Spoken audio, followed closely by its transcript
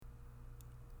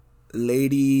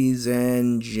Ladies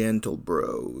and gentle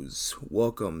bros,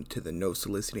 welcome to the No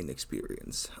Soliciting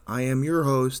Experience. I am your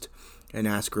host and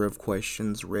asker of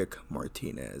questions, Rick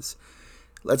Martinez.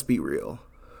 Let's be real.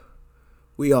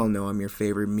 We all know I'm your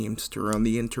favorite memester on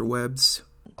the interwebs.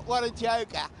 What a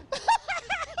joker.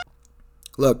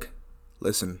 Look,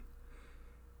 listen.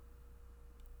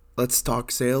 Let's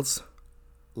talk sales.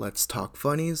 Let's talk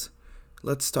funnies.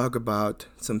 Let's talk about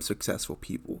some successful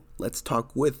people. Let's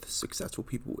talk with successful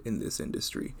people in this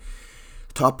industry.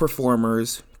 Top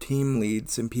performers, team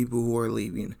leads, and people who are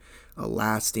leaving a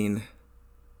lasting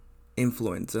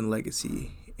influence and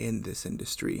legacy in this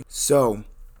industry. So,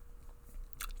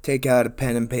 take out a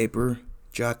pen and paper,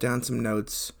 jot down some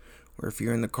notes, or if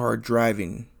you're in the car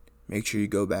driving, make sure you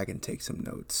go back and take some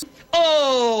notes.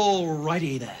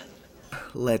 Alrighty then.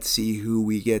 Let's see who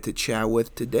we get to chat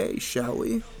with today, shall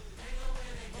we?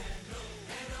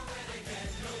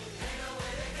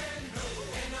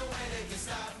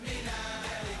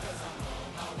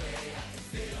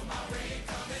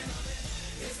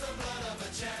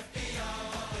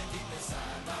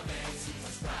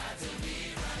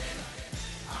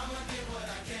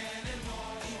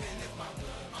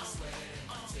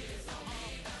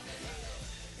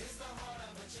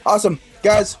 Awesome.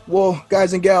 Guys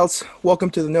and gals,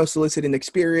 welcome to the No Soliciting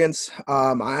Experience.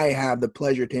 I have the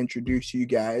pleasure to introduce you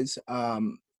guys,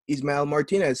 Ismael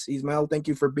Martinez. Ismael, thank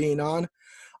you for being on.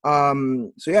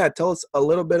 Tell us a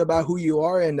little bit about who you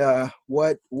are and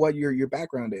what your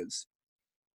background is.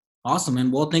 Awesome,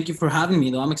 man. Well, thank you for having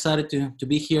me, though. I'm excited to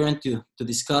be here and to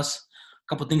discuss a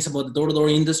couple things about the door-to-door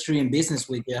industry and business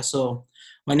with you. So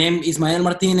my name is Ismael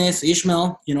Martinez,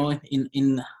 Ishmael,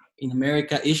 in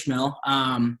America, Ishmael.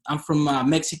 I'm from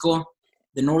Mexico,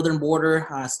 the northern border,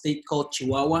 a state called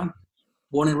Chihuahua.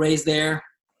 Born and raised there.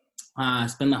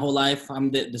 Spent my whole life.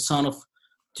 I'm the son of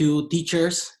two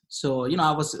teachers. So,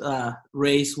 I was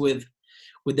raised with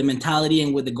the mentality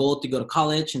and with the goal to go to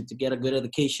college and to get a good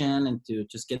education and to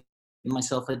just get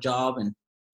myself a job and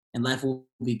life will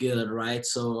be good, right?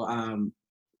 So, I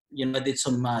did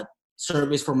some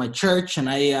service for my church and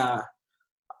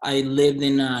I lived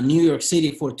in New York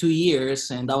City for 2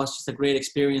 years, and that was just a great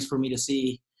experience for me to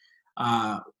see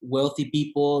wealthy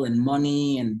people and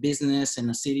money and business in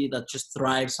a city that just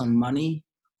thrives on money.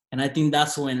 And I think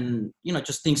that's when,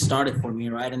 just things started for me,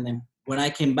 right? And then when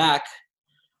I came back,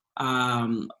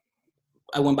 I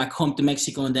went back home to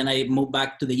Mexico, and then I moved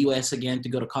back to the U.S. again to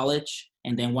go to college.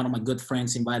 And then one of my good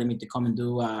friends invited me to come and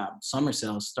do summer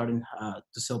sales, starting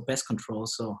to sell pest control.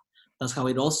 So that's how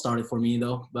it all started for me,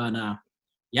 though. But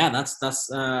that's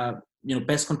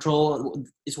pest control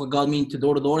is what got me into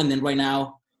door to door. And then right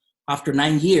now, after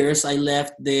 9 years, I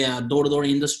left the door to door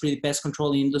industry, the pest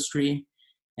control industry,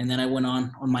 and then I went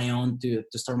on my own to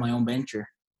start my own venture.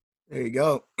 There you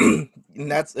go.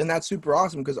 and that's super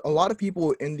awesome because a lot of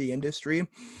people in the industry,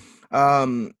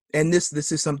 and this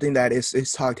is something that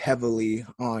is talked heavily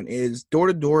on, is door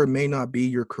to door may not be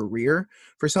your career.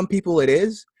 For some people it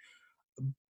is,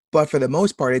 but for the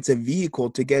most part, it's a vehicle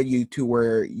to get you to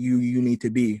where you need to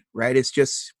be, right? It's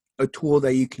just a tool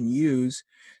that you can use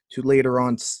to later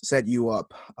on set you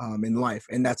up in life.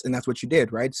 And that's what you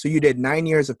did, right? So you did 9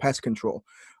 years of pest control.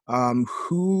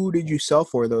 Who did you sell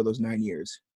for, though, those 9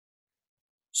 years?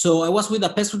 So I was with a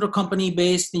pest control company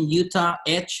based in Utah,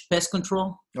 Edge Pest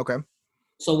Control. Okay.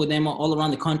 So with them all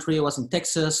around the country. I was in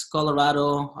Texas,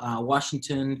 Colorado,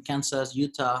 Washington, Kansas,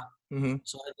 Utah. Mm-hmm.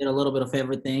 So I did a little bit of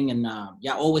everything, and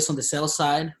always on the sales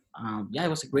side. It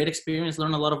was a great experience.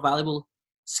 Learned a lot of valuable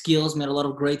skills, made a lot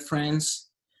of great friends,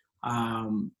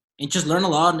 and just learned a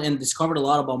lot and discovered a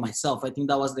lot about myself. I think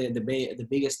that was the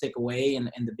biggest takeaway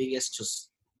and the biggest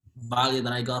just value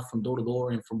that I got from door to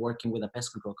door and from working with a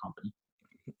pest control company.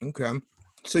 Okay.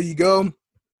 So you go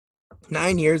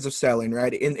 9 years of selling,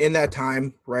 right? In that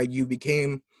time, right, you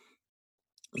became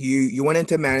you went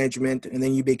into management, and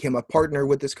then you became a partner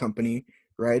with this company,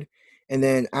 right? And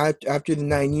then after the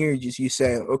 9 years, you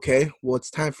say, okay, well, it's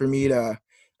time for me to,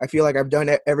 I feel like I've done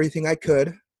everything I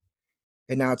could,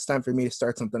 and now it's time for me to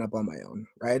start something up on my own,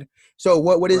 right? So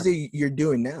what is it you're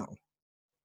doing now?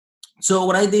 So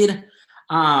what I did,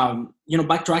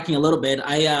 backtracking a little bit,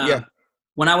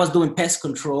 when I was doing pest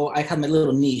control, I had my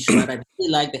little niche, right? I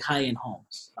really like the high-end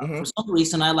homes. Mm-hmm. For some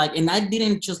reason, and I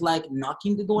didn't just like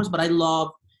knocking the doors, but I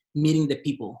love meeting the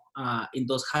people in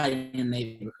those high-end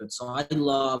neighborhoods. So I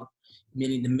love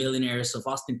meeting the millionaires of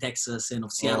Austin, Texas, and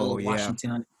of Seattle,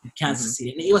 Washington, and Kansas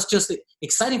City. And it was just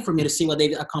exciting for me to see what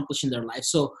they accomplish in their life.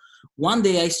 So one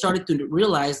day I started to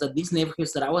realize that these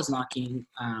neighborhoods that I was knocking,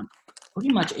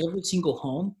 pretty much every single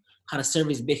home had a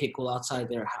service vehicle outside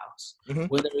their house,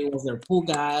 whether it was their pool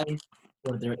guy,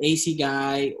 or their AC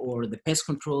guy, or the pest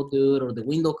control dude, or the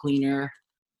window cleaner,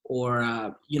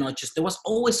 or just there was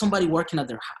always somebody working at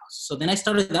their house. So then I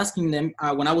started asking them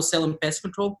when I was selling pest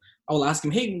control. I will ask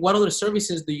them, hey, what other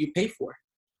services do you pay for?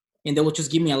 And they would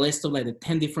just give me a list of like the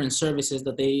 10 different services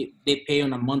that they pay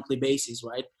on a monthly basis,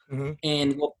 right? Mm-hmm.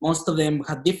 And most of them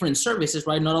had different services,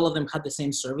 right? Not all of them had the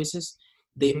same services.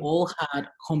 They Mm-hmm. all had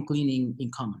home cleaning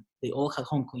in common. They all had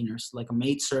home cleaners, like a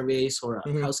maid service or a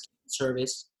Mm-hmm. housekeeping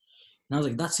service. And I was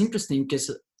like, that's interesting,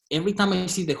 because every time I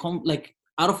see the home, like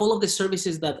out of all of the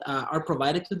services that are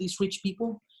provided to these rich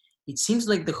people, it seems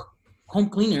like the home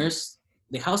cleaners,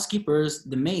 the housekeepers,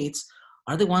 the maids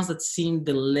are the ones that seem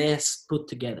the less put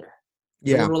together.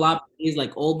 They will Yeah. roll up these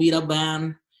like all beat up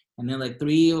band, and then like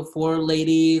 3 or 4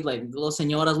 ladies, like little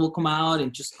señoras, will come out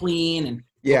and just clean, and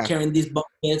they'll Yeah. carrying these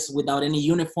buckets without any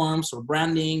uniforms or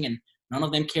branding, and none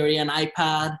of them carry an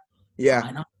iPad. Yeah.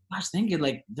 I know. I was thinking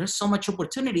like there's so much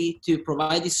opportunity to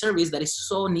provide this service that is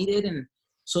so needed and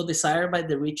so desired by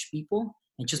the rich people,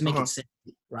 and just make Uh-huh. it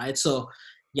simple, right? So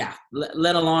yeah,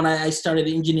 let alone I started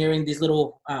engineering this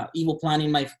little evil plan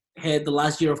in my head the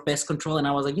last year of pest control, and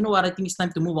I was like, you know what, I think it's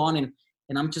time to move on, and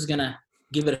I'm just gonna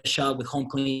give it a shot with home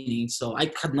cleaning. So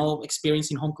I had no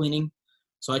experience in home cleaning,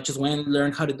 so I just went and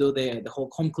learned how to do the whole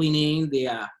home cleaning,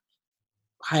 the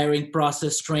hiring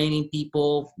process, training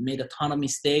people, made a ton of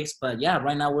mistakes. But yeah,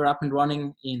 right now we're up and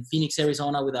running in Phoenix,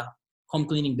 Arizona with a home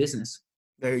cleaning business.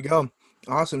 There you go.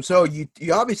 Awesome. So you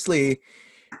obviously,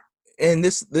 and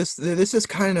this is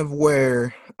kind of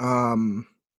where I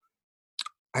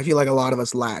feel like a lot of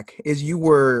us lack is you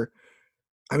were,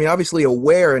 I mean, obviously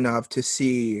aware enough to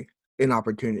see an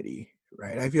opportunity,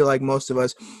 right? I feel like most of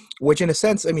us, which in a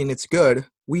sense, I mean, it's good.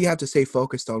 We have to stay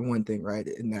focused on one thing, right?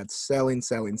 And that's selling,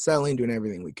 selling, selling, doing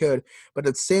everything we could. But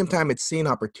at the same time, it's seeing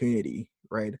opportunity,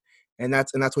 right? And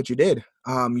that's what you did.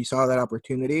 You saw that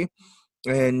opportunity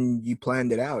and you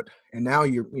planned it out. And now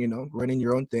you're, running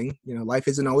your own thing. Life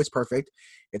isn't always perfect.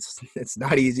 It's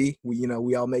not easy.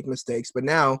 We all make mistakes. But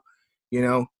now,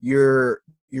 you're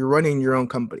running your own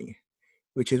company,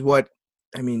 which is what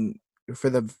I mean for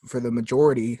the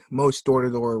majority, most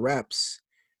door-to-door reps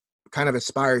kind of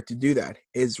aspire to do, that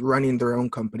is running their own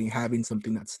company, having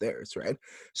something that's theirs, right?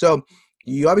 So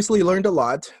you obviously learned a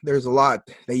lot. There's a lot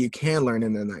that you can learn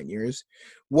in the 9 years.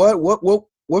 What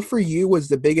for you was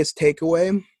the biggest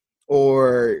takeaway,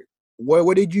 or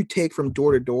what did you take from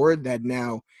door to door that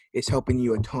now is helping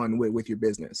you a ton with your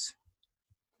business?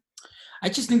 I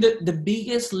just think that the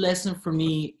biggest lesson for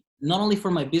me, not only for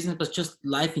my business, but just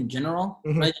life in general,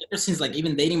 Hmm. right? Ever since like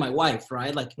even dating my wife,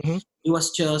 right? Like Hmm. it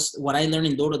was just what I learned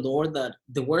in door to door, that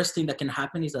the worst thing that can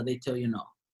happen is that they tell you no.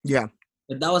 Yeah.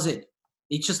 But that was it.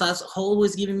 It just has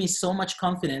always given me so much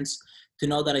confidence to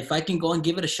know that if I can go and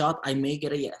give it a shot, I may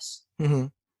get a yes. Hmm.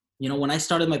 When I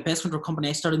started my pest control company,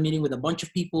 I started meeting with a bunch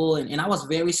of people, and I was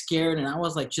very scared, and I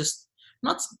was like, just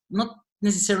not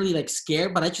necessarily like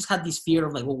scared, but I just had this fear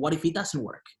of like, well, what if it doesn't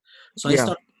work? So I Yeah.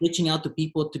 started reaching out to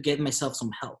people to get myself some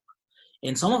help.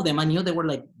 And some of them, I knew they were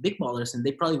like big ballers and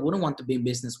they probably wouldn't want to be in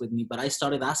business with me, but I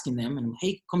started asking them and,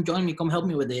 hey, come join me, come help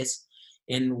me with this.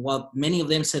 And while many of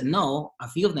them said no, a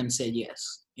few of them said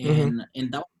yes. Hmm.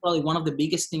 And that was probably one of the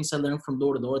biggest things I learned from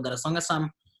door to door, that as long as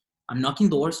I'm knocking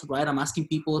doors, right? I'm asking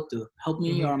people to help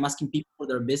me, Hmm. or I'm asking people for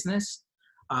their business.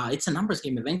 It's a numbers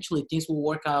game. Eventually, things will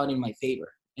work out in my favor.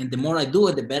 And the more I do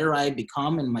it, the better I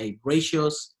become, and my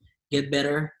ratios get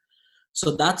better.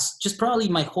 So that's just probably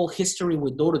my whole history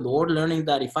with door to door, learning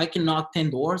that if I can knock 10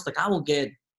 doors, like I will get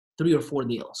 3 or 4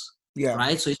 deals, Yeah.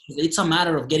 right? So it's a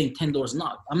matter of getting 10 doors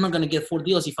knocked. I'm not going to get 4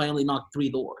 deals if I only knock 3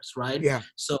 doors, right? Yeah.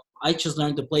 So I just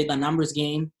learned to play the numbers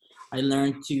game. I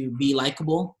learned to be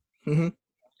likable, Hmm.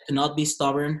 to not be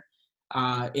stubborn.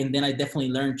 And then I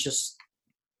definitely learned just,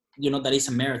 that it's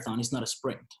a marathon, it's not a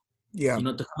sprint. Yeah. To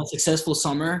have a successful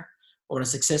summer or a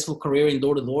successful career in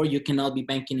door to door, you cannot be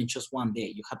banking in just one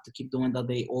day. You have to keep doing that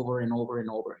day over and over and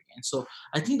over again. So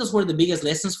I think those were the biggest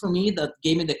lessons for me that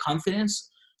gave me the confidence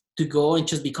to go and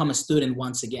just become a student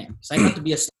once again. Because I had to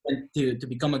be a student to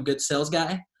become a good sales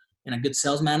guy and a good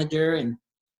sales manager. And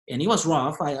it was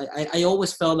rough. I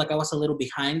always felt like I was a little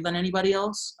behind than anybody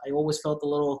else. I always felt a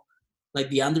little like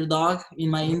the underdog in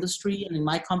my industry and in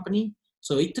my company.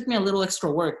 So it took me a little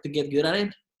extra work to get good at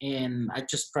it, and I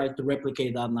just try to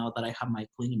replicate that now that I have my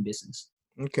cleaning business.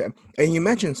 Okay. And you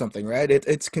mentioned something, right?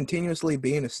 It's continuously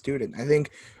being a student. I think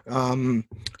I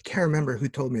can't remember who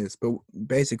told me this, but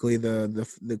basically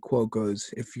the quote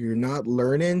goes, if you're not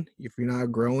learning, if you're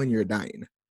not growing, you're dying,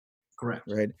 Correct.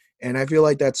 right? And I feel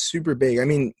like that's super big. I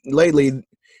mean, lately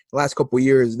the last couple of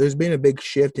years, there's been a big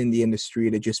shift in the industry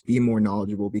to just be more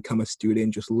knowledgeable, become a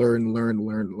student, just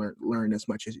learn as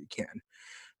much as you can.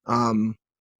 Um,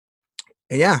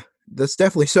 and yeah, that's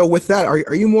definitely so. With that,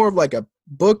 are you more of like a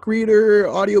book reader,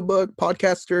 audiobook,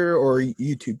 podcaster, or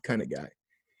YouTube kind of guy?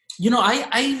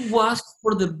 I was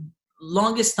for the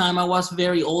longest time, I was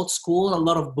very old school. A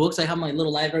lot of books. I have my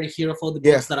little library here of all the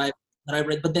Yeah. books that I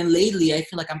read. But then lately, I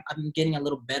feel like I'm getting a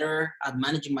little better at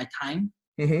managing my time.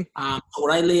 Mm-hmm. So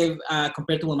where I live,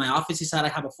 compared to where my office is at, I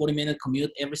have a 40-minute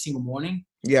commute every single morning.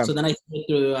 Yeah. So then I try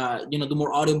to, do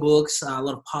more audiobooks, a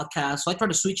lot of podcasts. So I try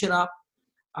to switch it up.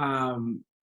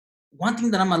 One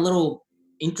thing that I'm a little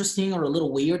interesting or a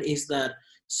little weird is that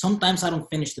sometimes I don't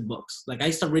finish the books. Like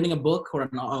I start reading a book or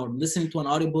listening to an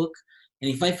audiobook,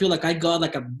 and if I feel like I got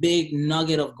like a big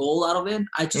nugget of gold out of it,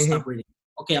 I just Mm-hmm. stop reading.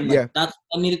 Okay, I'm like, Yeah. that's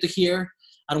what I needed to hear.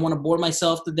 I don't want to bore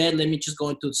myself to death. Let me just go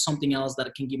into something else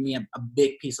that can give me a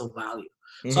big piece of value.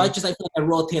 So I Mm-hmm. feel like I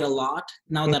rotate a lot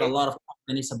now that a Mm-hmm. lot of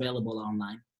content is available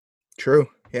online. True.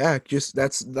 Yeah. Just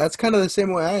that's kind of the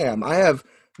same way I am. I have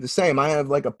the same. I have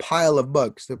like a pile of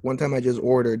books. Like one time I just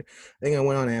ordered. I think I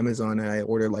went on Amazon and I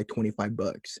ordered like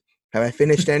 $25. Have I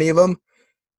finished any of them?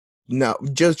 No,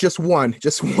 just one,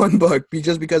 just one book,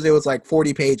 just because it was like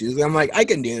 40 pages. I'm like, I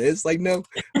can do this. Like no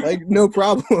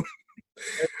problem.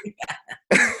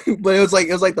 But it was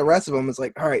like the rest of them. It's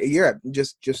like, all right, you're up.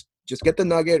 Just get the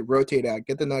nugget, rotate out.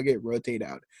 Get the nugget, rotate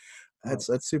out. That's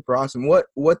super awesome.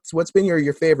 What's been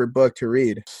your favorite book to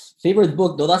read? Favorite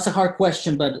book though, that's a hard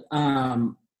question, but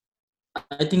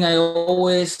I think I will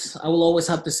always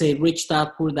have to say Rich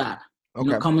Dad Poor Dad.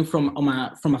 Okay. Coming from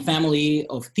a family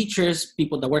of teachers,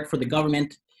 people that work for the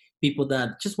government, people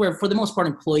that just were for the most part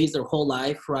employees their whole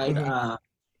life, right? Mm-hmm.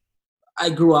 I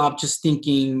grew up just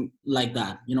thinking like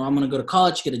that. I'm gonna go to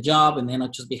college, get a job, and then I'll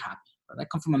just be happy. But I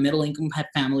come from a middle income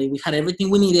family. We had everything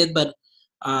we needed, but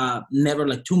never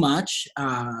like too much.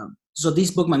 So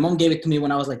this book, my mom gave it to me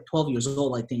when I was like 12 years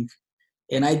old, I think,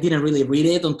 and I didn't really read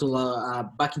it until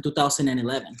back in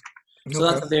 2011. So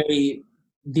Okay. that's a very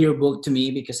dear book to me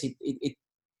because it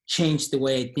changed the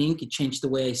way I think. It changed the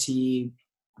way I see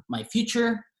my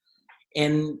future.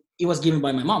 And it was given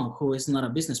by my mom, who is not a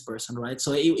business person, right?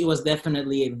 So it was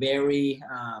definitely a very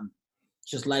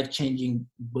just life-changing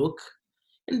book.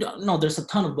 And no, there's a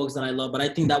ton of books that I love, but I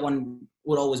think that one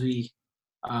would always be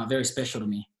very special to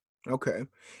me. Okay.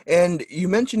 And you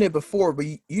mentioned it before, but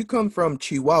you come from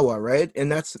Chihuahua, right?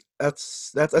 And that's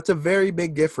a very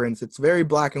big difference. It's very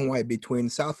black and white between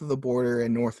south of the border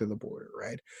and north of the border,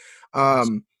 right?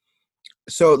 Um,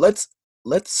 so let's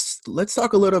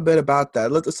talk a little bit about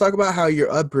that. Let's talk about how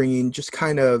your upbringing just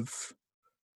kind of,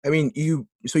 I mean, you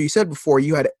said before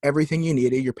you had everything you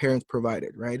needed, your parents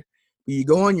provided, right? But you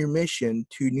go on your mission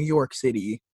to New York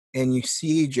City and you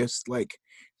see just like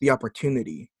the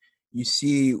opportunity. You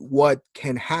see what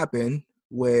can happen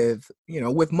with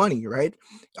money, right?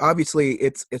 Obviously,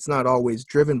 it's not always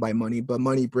driven by money, but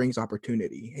money brings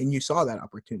opportunity, and you saw that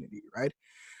opportunity, right?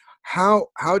 How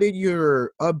did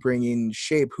your upbringing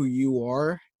shape who you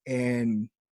are and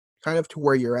kind of to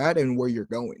where you're at and where you're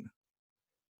going?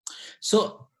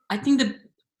 So I think that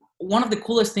one of the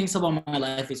coolest things about my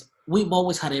life is we've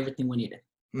always had everything we needed.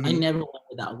 I Hmm. never went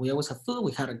without. We always had food.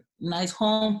 We had a nice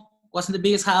home. Wasn't the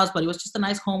biggest house, but it was just a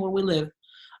nice home where we lived.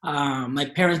 My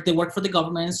parents, they worked for the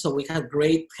government, so we had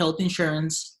great health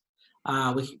insurance.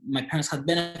 My parents had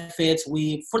benefits.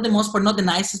 We, for the most part, not the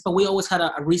nicest, but we always had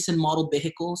a recent model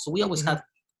vehicle. So we always Hmm. had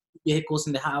vehicles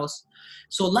in the house.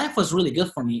 So life was really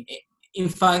good for me. In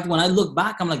fact, when I look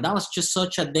back, I'm like, that was just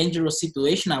such a dangerous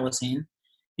situation I was in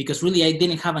because really I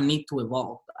didn't have a need to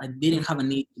evolve. I didn't have a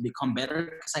need to become better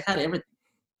because I had everything.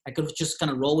 I could have just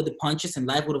kind of roll with the punches and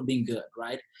life would have been good,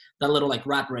 right? That little like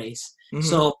rat race. Hmm.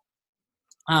 So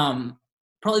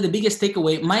probably the biggest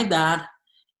takeaway, my dad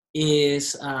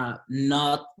is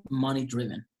not money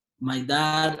driven. My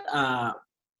dad,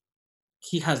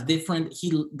 he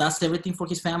does everything for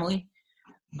his family,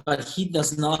 but he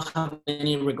does not have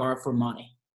any regard for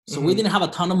money. So we Hmm. didn't have a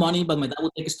ton of money, but my dad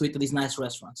would take us to eat to these nice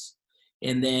restaurants.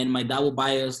 And then my dad would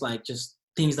buy us like just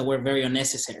things that were very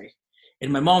unnecessary.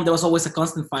 And my mom, there was always a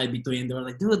constant fight between. They were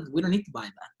like, dude, we don't need to buy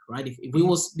that, right? If we Hmm.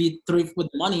 was be thrift with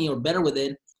money or better with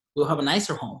it, we'll have a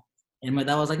nicer home. And my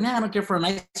dad was like, nah, I don't care for a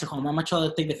nicer home. I'm much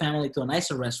rather take the family to a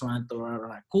nicer restaurant or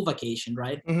a cool vacation,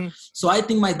 right? Hmm. So I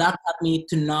think my dad taught me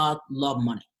to not love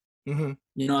money. Hmm.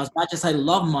 As much as I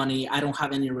love money, I don't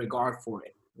have any regard for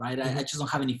it, right? I Hmm. just don't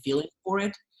have any feeling for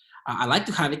it. I like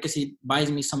to have it because it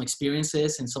buys me some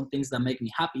experiences and some things that make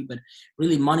me happy. But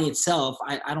really, money itself,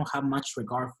 I don't have much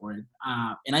regard for it.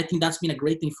 And I think that's been a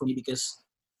great thing for me because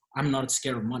I'm not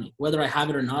scared of money. Whether I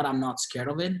have it or not, I'm not scared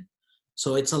of it.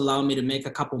 So it's allowed me to make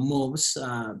a couple moves,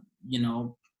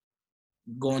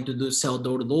 going to do sell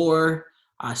door to door,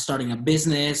 starting a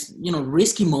business,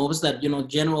 risky moves that,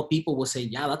 general people will say,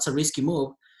 yeah, that's a risky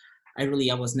move. I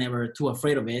was never too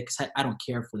afraid of it because I don't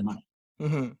care for the money.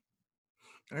 Mm-hmm.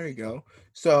 There you go.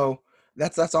 So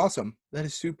that's awesome. That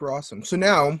is super awesome. So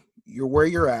now you're where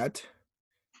you're at.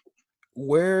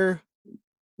 Where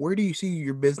do you see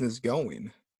your business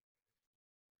going?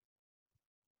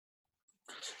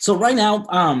 So right now,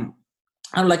 I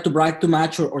don't like to brag too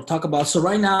much or talk about. So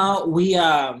right now we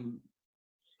are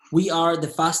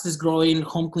the fastest growing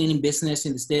home cleaning business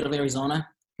in the state of Arizona.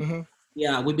 Mm-hmm.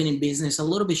 Yeah, we've been in business a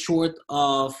little bit short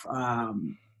of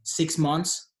 6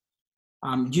 months.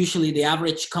 Usually the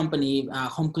average company,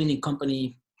 home cleaning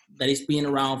company that is being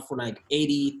around for like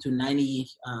 8 to 9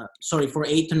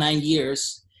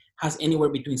 years has anywhere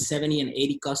between 70 and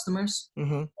 80 customers.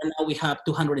 Mm-hmm. And now we have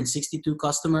 262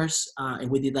 customers, and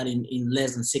we did that in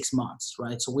less than 6 months,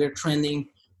 right? So we're trending.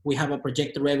 We have a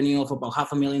projected revenue of about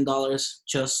 $500,000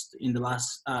 just in the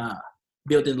last,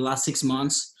 built in the last 6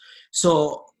 months.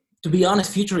 So to be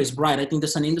honest, future is bright. I think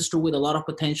there's an industry with a lot of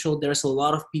potential. There's a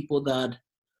lot of people that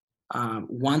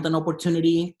want an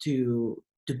opportunity to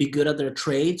be good at their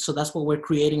trade. So that's why we're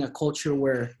creating a culture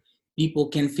where people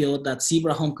can feel that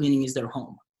Zebra Home Cleaning is their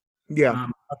home. Yeah.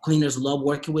 Our cleaners love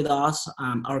working with us.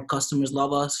 Our customers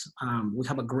love us. We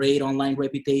have a great online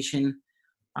reputation.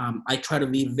 I try to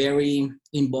be very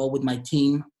involved with my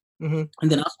team, Mm-hmm.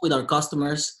 and then also with our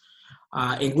customers.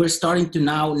 And we're starting to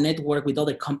now network with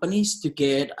other companies to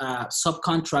get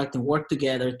subcontract and work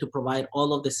together to provide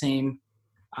all of the same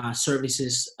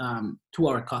services to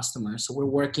our customers. So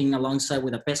we're working alongside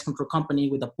with a pest control company,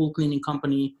 with a pool cleaning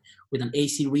company, with an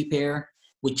AC repair.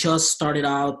 We just started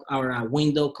out our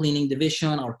window cleaning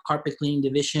division, our carpet cleaning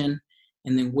division,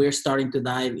 and then we're starting to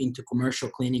dive into commercial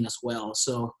cleaning as well.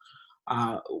 So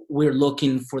we're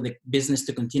looking for the business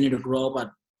to continue to grow,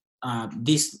 but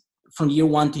this from year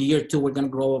one to year two, we're going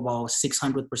to grow about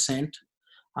 600%.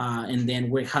 And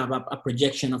then we have a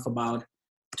projection of about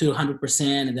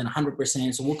 200% and then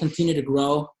 100%. So we'll continue to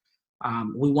grow.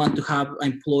 We want to have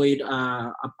employed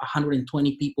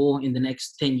 120 people in the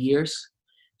next 10 years.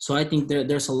 So I think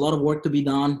there's a lot of work to be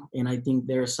done, and I think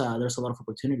there's a lot of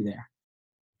opportunity there.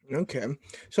 Okay.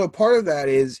 So part of that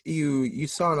is you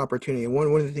saw an opportunity. One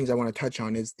of the things I want to touch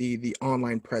on is the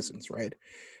online presence, right?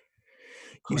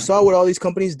 You Correct. saw what all these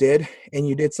companies did and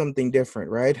you did something different,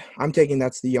 right? I'm taking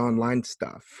that's the online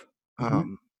stuff.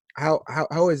 Mm-hmm.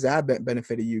 How has that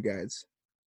benefited you guys?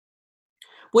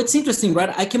 Well, it's interesting, right?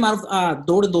 I came out of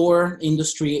door-to-door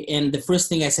industry, and the first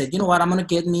thing I said, you know what, I'm going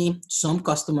to get me some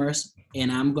customers,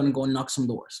 and I'm going to go knock some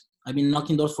doors. I've been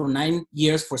knocking doors for 9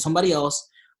 years for somebody else.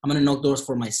 I'm going to knock doors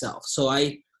for myself. So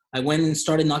I went and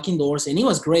started knocking doors, and it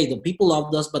was great. The people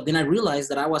loved us, but then I realized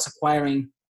that I was acquiring,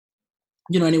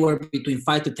 anywhere between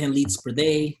 5 to 10 leads per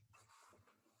day,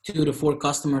 2 to 4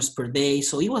 customers per day.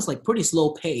 So it was like pretty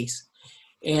slow pace.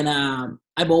 And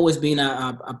I've always been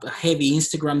a heavy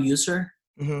Instagram user.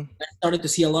 Mm-hmm. I started to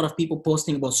see a lot of people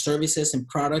posting about services and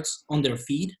products on their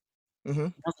feed. Mm-hmm.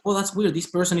 Well, that's weird.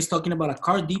 This person is talking about a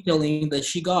car detailing that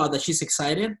she got, that she's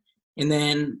excited. And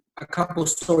then a couple of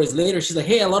stories later, she's like,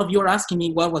 hey, a lot of you are asking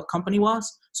me what company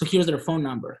was. So here's their phone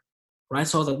number, right?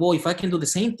 So I was like, well, if I can do the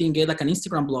same thing, get like an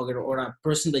Instagram blogger or a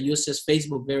person that uses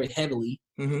Facebook very heavily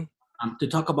Mm-hmm. to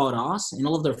talk about us, and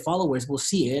all of their followers will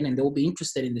see it and they will be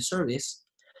interested in the service.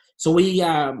 So we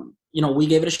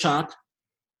gave it a shot.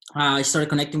 I started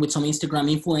connecting with some Instagram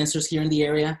influencers here in the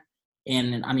area,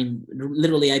 and I mean,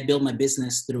 literally, I built my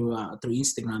business through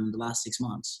Instagram in the last 6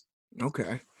 months.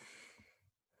 Okay.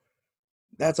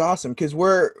 That's awesome because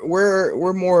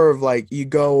we're more of like you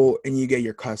go and you get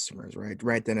your customers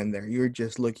right then and there. You're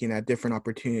just looking at different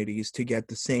opportunities to get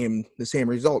the same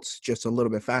results just a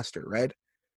little bit faster, right?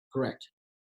 Correct.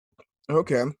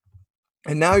 Okay.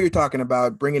 And now you're talking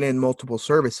about bringing in multiple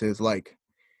services like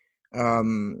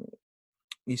um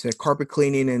you said carpet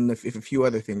cleaning and a few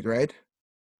other things, right?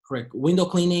 Correct. Window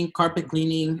cleaning, carpet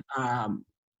cleaning,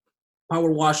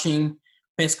 power washing,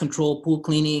 pest control, pool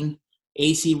cleaning,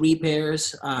 AC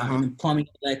repairs, Uh-huh. and then plumbing,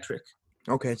 electric.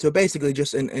 Okay. So basically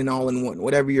just an all-in-one,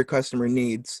 whatever your customer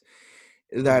needs.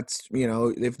 That's,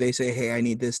 if they say, hey, I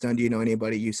need this done, do you know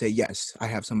anybody? You say, yes, I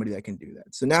have somebody that can do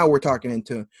that. So now we're talking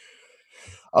into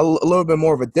a little bit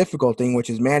more of a difficult thing, which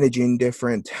is managing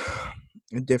different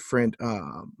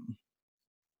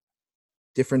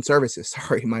different services.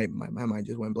 Sorry, my mind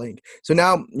just went blank. So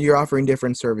now you're offering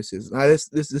different services. Now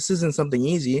this isn't something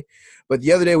easy, but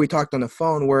the other day we talked on the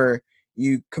phone where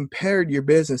you compared your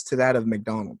business to that of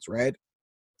McDonald's, right?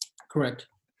 Correct.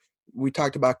 We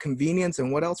talked about convenience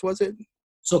and what else was it?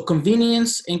 So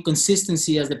convenience and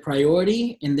consistency as the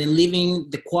priority, and then leaving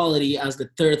the quality as the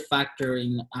third factor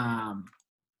in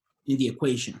the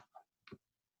equation.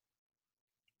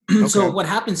 So Okay. what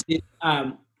happens is,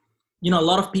 a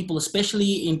lot of people,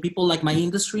 especially in people like my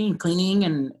industry in cleaning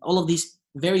and all of these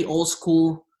very old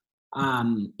school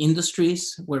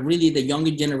industries, where really the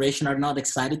younger generation are not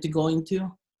excited to go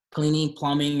into cleaning,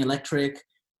 plumbing, electric,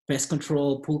 pest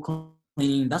control, pool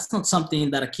cleaning. That's not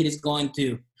something that a kid is going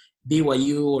to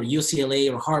BYU or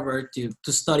UCLA or Harvard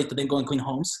to study to then go and clean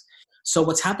homes. So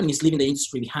what's happening is leaving the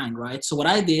industry behind, right? So what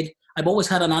I did, I've always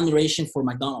had an admiration for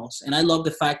McDonald's, and I love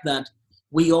the fact that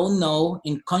we all know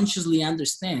and consciously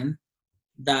understand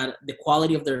that the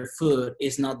quality of their food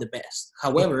is not the best.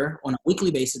 However, on a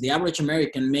weekly basis, the average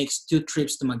American makes 2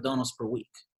 trips to McDonald's per week.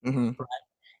 Mm-hmm. Right?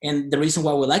 And the reason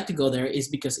why we like to go there is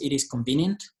because it is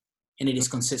convenient and it is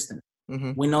consistent.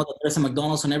 Mm-hmm. We know that there's a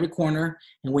McDonald's on every corner,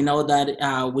 and we know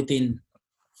that within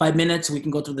 5 minutes we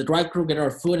can go to the drive-thru, get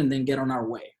our food, and then get on our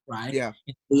way, right? Yeah.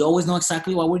 And we always know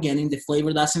exactly what we're getting. The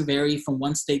flavor doesn't vary from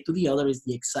one state to the other. It's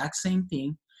the exact same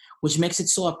thing, which makes it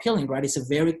so appealing, right? It's a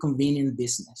very convenient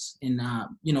business. And,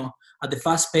 at the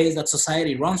fast pace that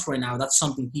society runs right now, that's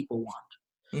something people want.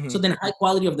 Mm-hmm. So then high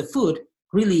quality of the food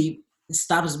really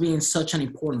stops being such an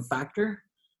important factor,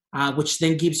 which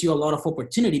then gives you a lot of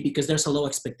opportunity because there's a low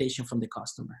expectation from the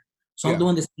customer. So I'm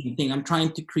doing the same thing. I'm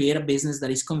trying to create a business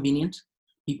that is convenient.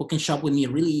 People can shop with me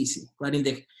really easy, right? In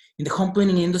the home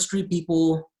cleaning industry,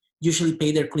 people usually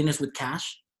pay their cleaners with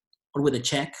cash or with a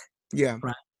check. Yeah.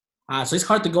 Right. So it's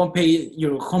hard to go and pay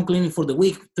your home cleaning for the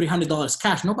week $300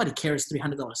 cash. Nobody carries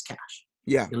 $300 cash.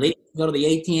 Yeah. The lady go to the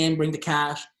ATM, bring the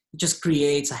cash. It just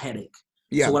creates a headache.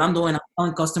 Yeah. So what I'm doing, I'm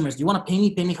telling customers, you want to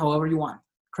pay me however you want.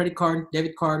 Credit card,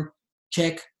 debit card,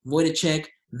 check, voided check,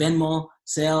 Venmo,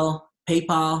 Zelle,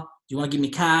 PayPal. You want to give me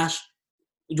cash?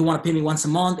 You want to pay me once a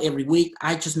month, every week?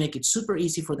 I just make it super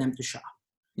easy for them to shop.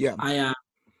 Yeah.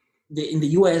 In the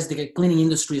U.S., the cleaning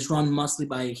industry is run mostly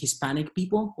by Hispanic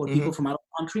people or people from out of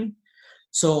the country.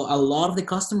 So a lot of the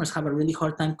customers have a really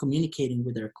hard time communicating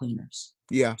with their cleaners.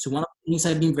 Yeah. So one of the things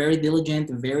I've been very diligent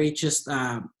and very just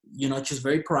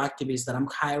very proactive is that I'm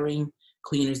hiring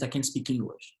cleaners that can speak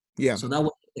English. Yeah. So that way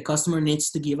the customer needs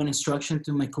to give an instruction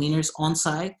to my cleaners on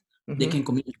site, they can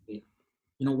communicate.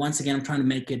 Once again, I'm trying to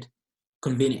make it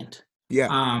convenient.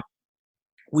 Yeah.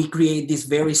 We create this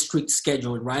very strict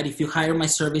schedule, right? If you hire my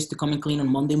service to come and clean on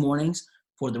Monday mornings,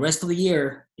 for the rest of the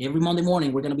year, every Monday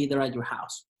morning, we're going to be there at your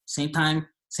house. Same time,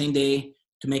 same day,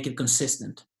 to make it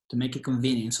consistent, to make it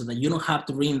convenient so that you don't have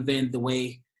to reinvent the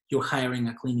way you're hiring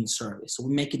a cleaning service. So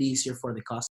we make it easier for the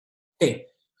customer. Okay,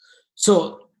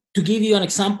 so to give you an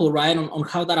example, right, on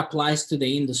how that applies to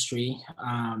the industry,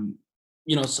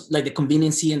 like the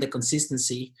conveniency and the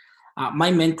consistency,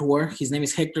 my mentor, his name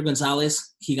is Hector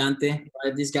Gonzalez Gigante.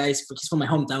 Right? This guy, he's from my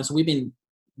hometown, so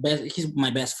he's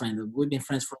my best friend. We've been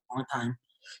friends for a long time.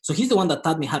 So he's the one that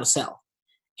taught me how to sell.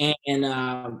 And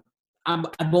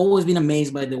I've always been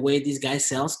amazed by the way this guy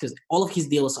sells because all of his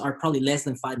deals are probably less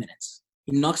than 5 minutes.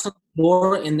 He knocks on the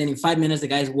door, and then in 5 minutes, the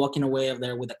guy's walking away of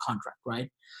there with a contract, right?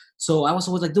 So I was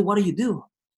always like, dude, what do you do?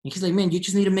 And he's like, man, you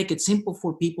just need to make it simple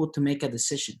for people to make a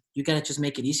decision. You got to just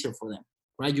make it easier for them,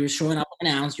 right? You're showing up an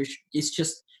ounce. You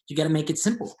got to make it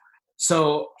simple.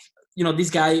 So, this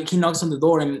guy, he knocks on the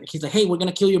door and he's like, hey, we're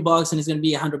going to kill your bugs and it's going to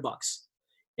be $100.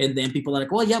 And then people are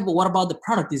like, well, yeah, but what about the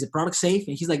product? Is the product safe?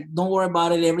 And he's like, don't worry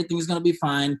about it. Everything is going to be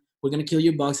fine. We're going to kill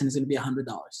your bugs and it's going to be $100.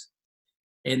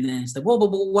 And then it's like, well, but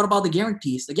what about the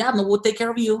guarantees? Like, yeah, no, we'll take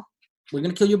care of you. We're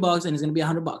going to kill your bugs and it's going to be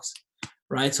 $100.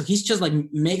 Right? So he's just like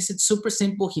makes it super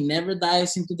simple. He never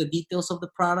dives into the details of the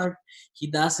product. He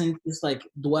doesn't just like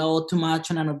dwell too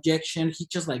much on an objection. He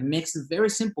just like makes it very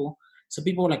simple. So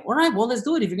people are like, all right, well, let's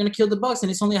do it. If you're going to kill the bugs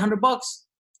and it's only $100,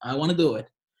 I want to do it.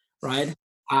 Right?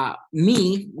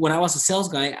 Me, when I was a sales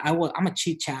guy, I'm a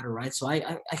chit chatter, right? So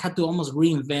I had to almost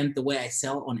reinvent the way I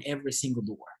sell on every single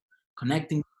door,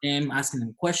 connecting with them, asking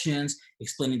them questions,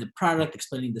 explaining the product,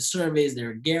 explaining the service,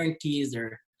 their guarantees,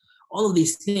 all of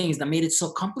these things that made it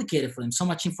so complicated for them, so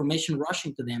much information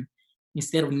rushing to them,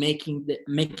 instead of making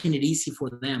it easy for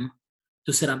them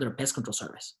to set up their pest control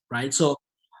service, right? So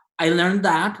I learned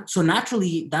that. So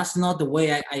naturally, that's not the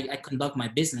way I conduct my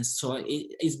business. So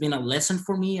it's been a lesson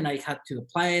for me, and I had to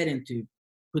apply it and to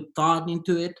put thought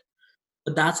into it.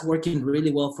 But that's working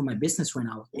really well for my business right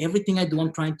now. Everything I do,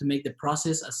 I'm trying to make the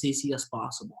process as easy as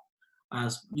possible,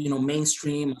 as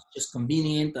mainstream, as just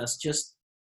convenient,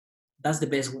 that's the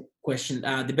best question,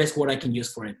 the best word I can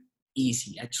use for it.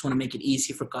 Easy. I just want to make it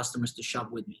easy for customers to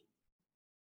shop with me.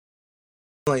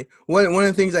 Like one of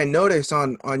the things I noticed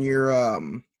on your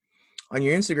on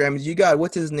your Instagram is you got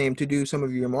what's his name to do some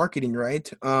of your marketing,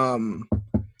 right?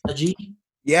 Najee,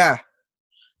 Yeah.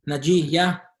 Najee,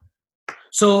 yeah.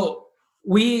 So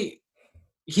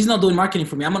he's not doing marketing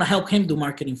for me. I'm gonna help him do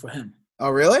marketing for him. Oh,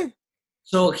 really?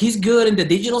 So he's good in the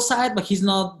digital side, but he's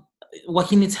not. What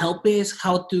he needs help is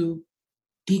how to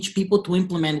teach people to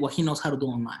implement what he knows how to do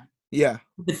online. Yeah.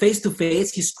 The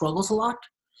face-to-face, he struggles a lot.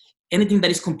 Anything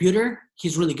that is computer,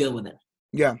 he's really good with it.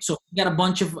 Yeah. So he got a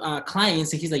bunch of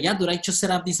clients, and he's like, yeah, dude, I just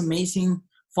set up this amazing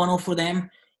funnel for them,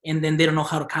 and then they don't know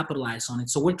how to capitalize on it.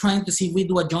 So we're trying to see if we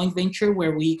do a joint venture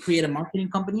where we create a marketing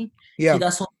company. Yeah. He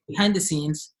does all behind the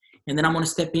scenes, and then I'm going to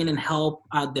step in and help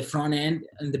at the front end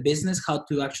and the business how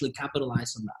to actually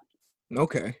capitalize on that.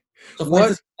 Okay. So for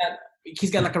instance,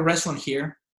 he's got like a restaurant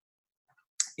here,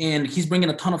 and he's bringing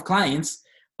a ton of clients,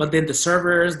 but then the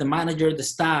servers, the manager, the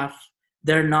staff,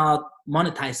 they're not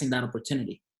monetizing that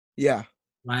opportunity. Yeah.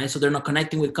 Right. So they're not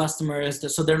connecting with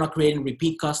customers. So they're not creating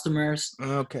repeat customers.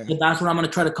 Okay. So that's where I'm going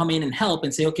to try to come in and help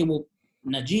and say, okay, well,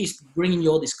 Najee is bringing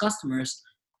you all these customers.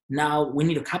 Now we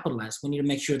need to capitalize. We need to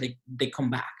make sure they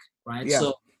come back. Right. Yeah.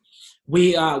 So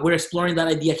we're exploring that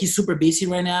idea. He's super busy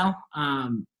right now.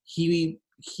 He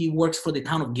works for the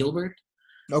town of Gilbert.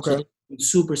 Okay. So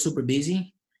super, super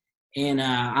busy. And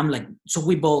I'm like, so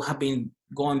we both have been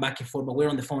going back and forth, but we're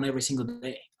on the phone every single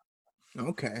day.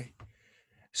 Okay.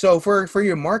 So for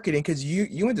your marketing, because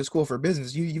you went to school for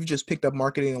business, you've just picked up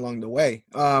marketing along the way.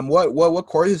 What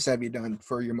courses have you done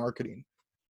for your marketing?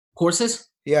 Courses?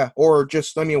 Yeah, or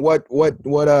just what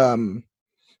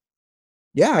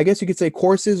yeah, I guess you could say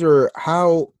courses, or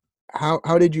how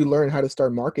did you learn how to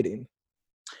start marketing?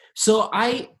 So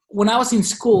when I was in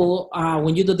school,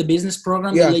 when you do the business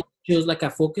program, Yeah. they choose like a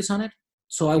focus on it.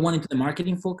 So I went into the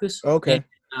marketing focus. Okay.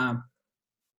 And,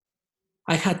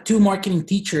 I had two marketing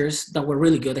teachers that were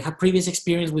really good. They had previous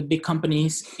experience with big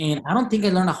companies, and I don't think I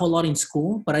learned a whole lot in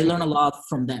school, but I learned a lot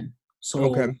from them. So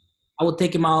Okay. I would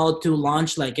take them out to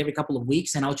lunch like every couple of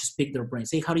weeks, and I would just pick their brains.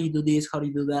 Say, how do you do this? How do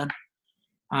you do that?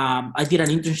 I did an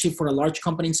internship for a large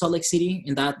company in Salt Lake City,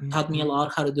 and that taught me a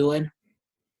lot how to do it.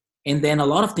 And then a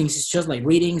lot of things is just like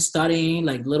reading, studying,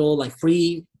 like little like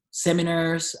free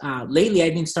seminars. Lately,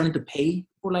 I've been starting to pay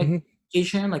for like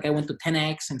education. Like I went to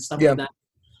 10X and stuff like that.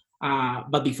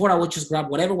 But before, I would just grab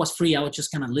whatever was free. I would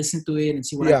just kind of listen to it and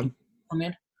see what I can get from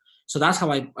it. So that's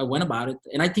how I went about it.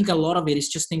 And I think a lot of it is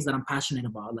just things that I'm passionate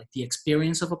about, like the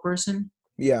experience of a person.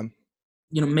 Yeah.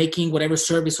 Making whatever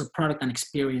service or product an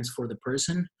experience for the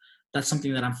person. That's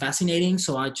something that I'm fascinating.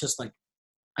 So I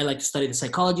like to study the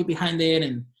psychology behind it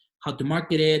and how to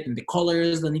market it and the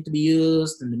colors that need to be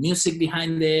used and the music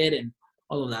behind it and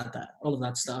all of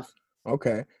that stuff.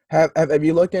 Okay. Have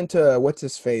you looked into what's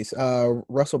his face?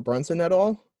 Russell Brunson at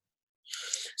all?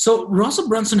 So Russell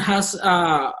Brunson has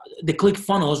the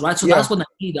ClickFunnels, right? So that's what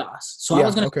he does. So I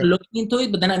was going to look into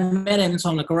it, but then I met him. So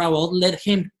I'm like, all right, well, let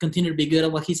him continue to be good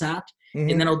at what he's at.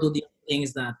 And then I'll do the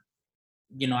things that,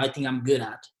 I think I'm good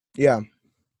at. Yeah.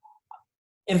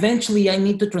 Eventually, I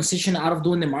need to transition out of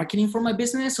doing the marketing for my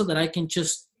business so that I can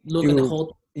just look at the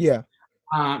whole. Yeah.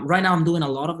 Right now, I'm doing a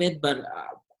lot of it, but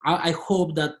I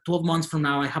hope that 12 months from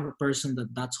now, I have a person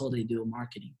that's all they do,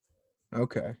 marketing.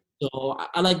 Okay. So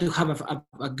I like to have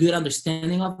a good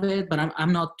understanding of it, but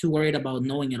I'm not too worried about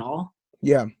knowing it all.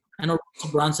 Yeah. I know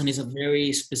Russell Brunson is a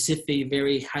very specific,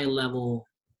 very high-level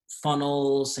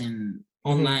funnels and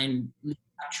online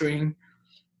capturing.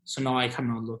 So no, I have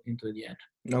not looked into it yet.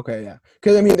 Okay, yeah,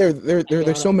 because I mean,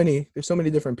 there's so many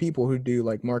different people who do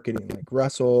like marketing, like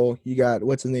Russell. You got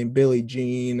what's his name, Billy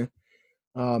Jean,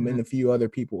 and a few other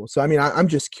people. So I mean, I'm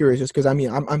just curious, just because I mean,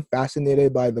 I'm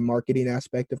fascinated by the marketing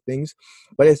aspect of things,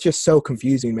 but it's just so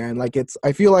confusing, man. Like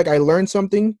I feel like I learned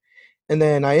something, and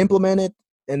then I implement it,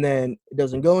 and then it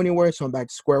doesn't go anywhere. So I'm back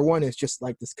to square one. It's just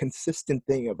like this consistent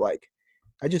thing of like,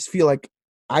 I just feel like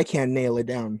I can't nail it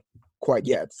down quite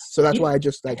yet. So that's why I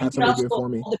just like have somebody do it for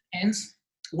me. It depends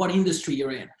what industry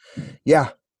you're in. Yeah.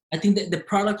 I think that the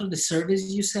product or the service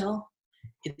you sell,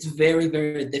 it's very,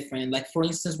 very different. Like for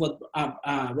instance, what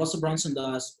Russell Brunson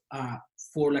does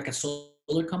for like a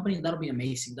solar company, that'll be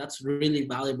amazing. That's really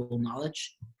valuable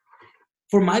knowledge.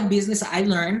 For my business, I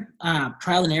learned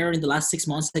trial and error in the last 6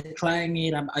 months. I've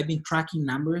been tracking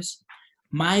numbers.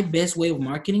 My best way of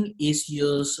marketing is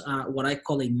use what I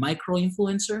call a micro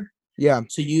influencer. Yeah.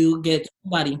 So you get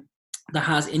somebody that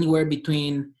has anywhere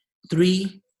between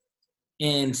 3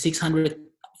 and 600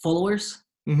 followers,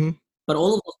 but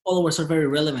all of those followers are very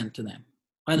relevant to them.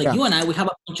 Right? Like you and I, we have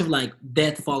a bunch of like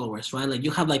dead followers, right? Like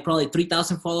you have like probably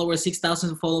 3,000 followers,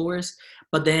 6,000 followers,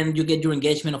 but then you get your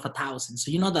engagement of 1,000.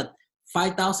 So you know that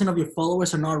 5,000 of your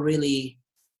followers are not really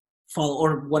follow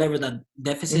or whatever that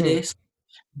deficit is.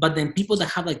 But then people that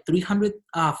have like 300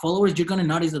 followers, you're gonna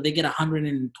notice that they get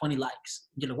 120 likes.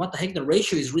 You're like, what the heck? The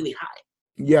ratio is really high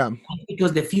Yeah.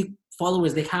 because the few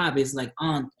followers they have is like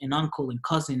aunt and uncle and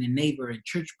cousin and neighbor and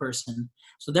church person.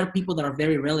 So there are people that are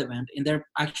very relevant and they're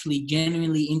actually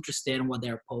genuinely interested in what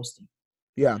they're posting.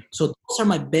 Yeah. So those are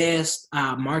my best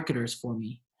marketers for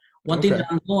me. One thing Okay.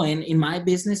 that I'm doing in my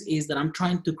business is that I'm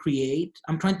trying to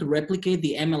replicate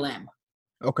the MLM.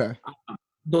 Okay.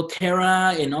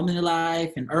 doTERRA and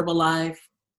OmniLife and Herbalife,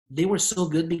 they were so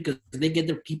good because they get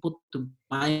their people to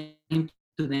buy into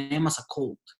them as a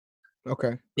cult.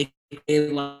 Okay. They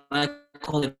like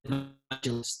call it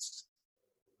evangelists,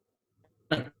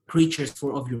 like preachers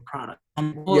of your product.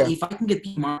 Well, Yeah. if I can get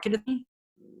people marketed me,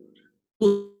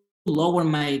 to lower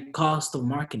my cost of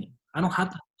marketing. I don't have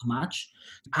to do much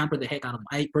to pamper the heck out of them.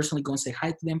 I personally go and say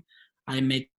hi to them. I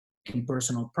make them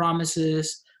personal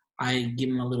promises. I give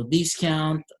them a little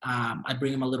discount. I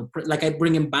bring them a little, like I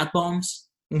bring them bath bombs.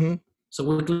 Mm-hmm. So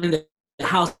we clean the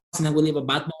house and then we leave a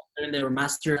bath bomb in their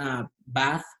master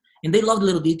bath. And they love the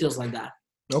little details like that.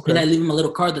 Okay. And I leave them a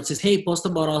little card that says, hey, post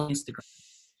about us on Instagram.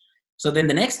 So then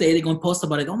the next day they go and post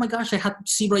about it. Oh my gosh, I had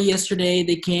Zebra yesterday.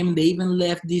 They came. They even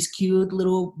left this cute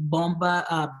little bath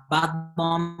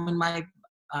bomb in my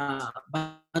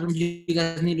bathroom. You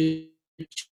guys need to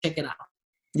check it out.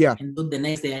 Yeah. And the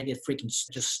next day I get freaking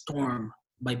just stormed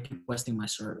by people requesting my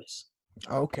service.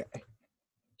 Okay.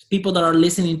 People that are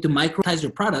listening to microadvertise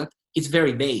your product, it's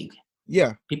very vague.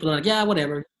 Yeah. People are like, yeah,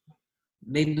 whatever.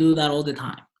 They do that all the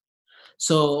time.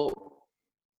 So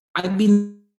I've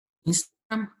been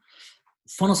Instagram.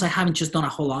 Funnels I haven't just done a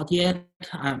whole lot yet.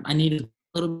 I need a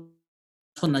little bit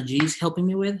what Najee helping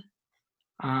me with.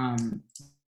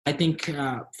 I think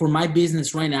for my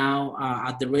business right now,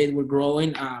 at the rate we're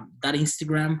growing, that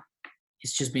Instagram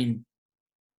is just been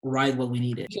right what we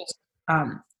needed.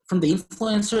 From the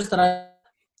influencers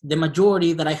the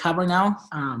majority that I have right now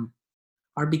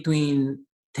are between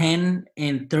 10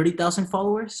 and 30,000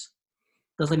 followers.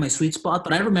 That's like my sweet spot.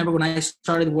 But I remember when I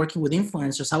started working with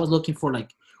influencers, I was looking for like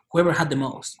whoever had the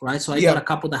most, right? So I got a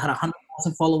couple that had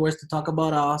 100,000 followers to talk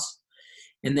about us.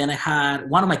 And then I had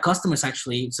one of my customers,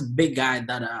 actually, it's a big guy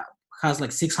that has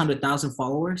like 600,000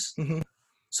 followers. Mm-hmm.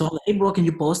 So I'm like, hey, bro, can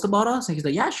you post about us? And he's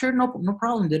like, yeah, sure, no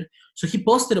problem, dude. So he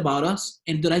posted about us,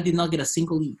 and dude, I did not get a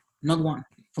single lead, not one,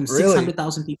 from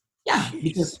 600,000 people. Yeah, Jeez.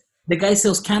 because the guy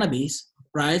sells cannabis,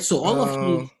 right? So all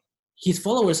of his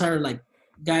followers are like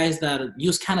guys that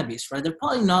use cannabis, right? They're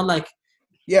probably not like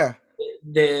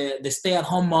the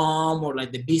stay-at-home mom or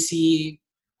like the busy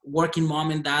working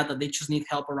mom and dad that they just need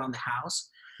help around the house.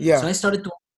 Yeah. So I started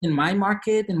to in my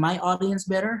market and my audience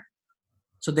better.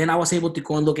 So then I was able to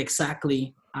go and look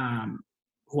exactly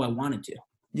who I wanted to.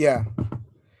 Yeah.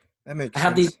 That makes sense. I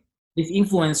have this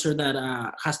influencer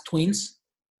that has twins.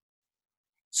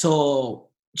 So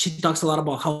she talks a lot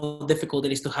about how difficult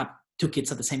it is to have two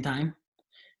kids at the same time.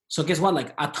 So guess what?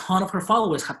 Like a ton of her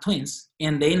followers have twins,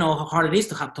 and they know how hard it is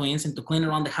to have twins and to clean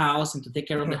around the house and to take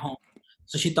care of the home.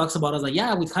 So she talks about us like,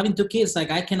 yeah, with having two kids,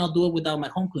 like I cannot do it without my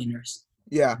home cleaners.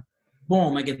 Yeah.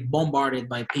 Boom, I get bombarded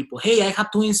by people. Hey, I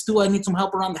have twins too. I need some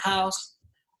help around the house.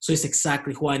 So it's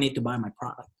exactly who I need to buy my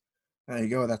product. There you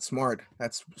go. That's smart.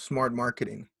 That's smart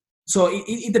marketing. So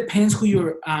it depends who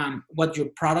your what your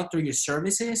product or your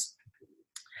service is.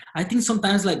 I think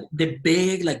sometimes like the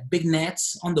big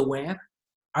nets on the web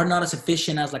are not as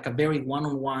efficient as like a very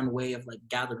one-on-one way of like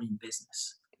gathering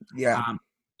business. Yeah.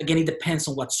 Again, it depends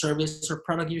on what service or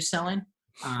product you're selling.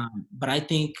 But I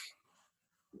think,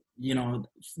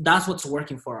 that's what's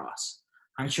working for us.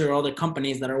 I'm sure other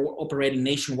companies that are operating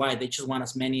nationwide, they just want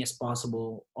as many as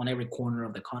possible on every corner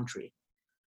of the country.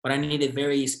 But I need it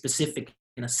very specific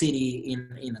in a city,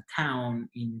 in a town,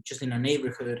 in a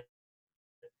neighborhood.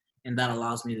 And that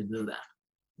allows me to do that.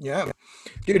 Yeah,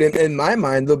 dude. In my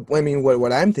mind,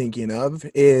 what I'm thinking of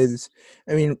is,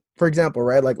 for example,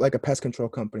 right, like a pest control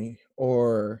company,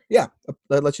 or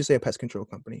let's just say a pest control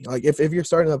company. Like if you're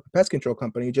starting up a pest control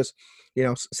company, just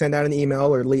send out an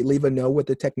email or leave a note with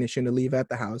the technician to leave at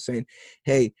the house saying,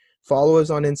 hey, follow us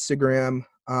on Instagram,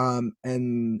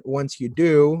 and once you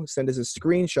do, send us a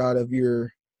screenshot of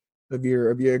your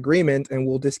agreement, and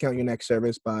we'll discount your next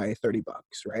service by $30,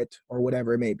 right, or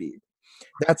whatever it may be.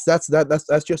 That's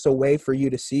just a way for you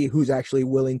to see who's actually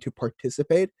willing to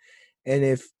participate. And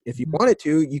if you wanted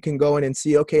to, you can go in and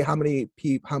see, okay, how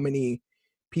many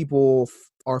people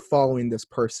are following this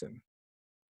person.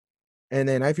 And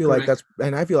then I feel like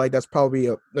that's probably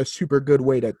a super good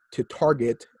way to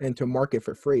target and to market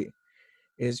for free,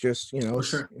 is just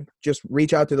just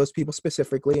reach out to those people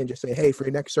specifically and just say, hey, for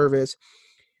your next service,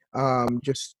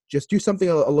 just do something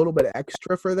a little bit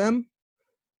extra for them,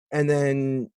 and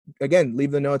then again,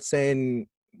 leave the note saying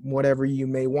whatever you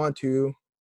may want to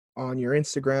on your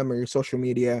Instagram or your social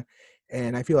media.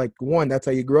 And I feel like one, that's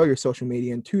how you grow your social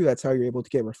media, and two, that's how you're able to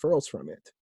get referrals from it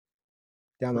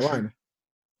down For the line. sure.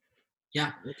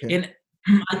 Yeah. Okay. And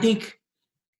I think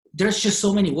there's just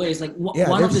so many ways. Like Yeah,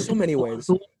 one of the there's so things, many ways.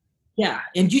 yeah,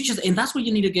 and that's where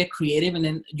you need to get creative, and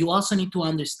then you also need to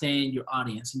understand your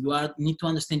audience, and need to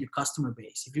understand your customer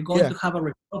base. If you're going Yeah. to have a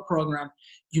referral program,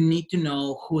 you need to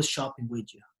know who is shopping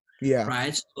with you, Yeah.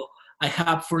 right? So I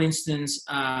have, for instance,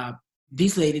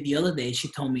 this lady the other day. She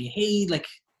told me, "Hey, like,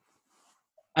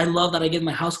 I love that I get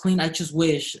my house clean. I just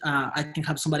wish I can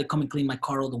have somebody come and clean my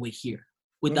car all the way here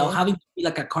without Hmm. having to be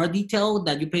like a car detail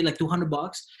that you pay like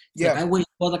 $200. It's like Yeah. I wish it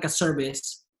was like a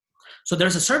service." So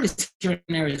there's a service here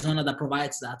in Arizona that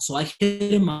provides that. So I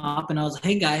hit him up and I was like,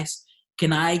 "Hey guys,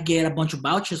 can I get a bunch of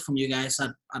vouchers from you guys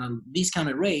at a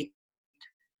discounted rate?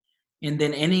 And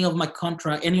then any of my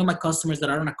customers that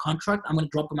are on a contract, I'm gonna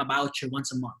drop them a voucher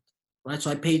once a month, right? So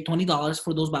I paid $20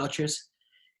 for those vouchers.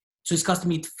 So it's costing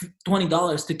me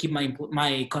 $20 to keep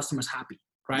my customers happy,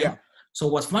 right? Yeah. So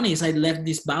what's funny is I left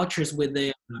these vouchers with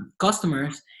the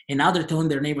customers, and now they're telling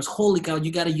their neighbors, "Holy cow,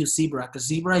 you got to use Zebra, because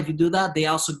Zebra, if you do that, they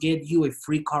also get you a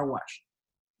free car wash,"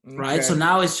 right? So Okay.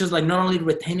 now it's just like not only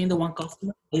retaining the one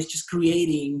customer, it's just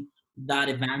creating that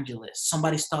evangelist.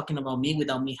 Somebody's talking about me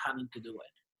without me having to do it,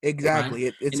 right? Exactly.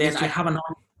 And It's then I just have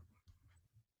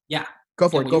yeah, go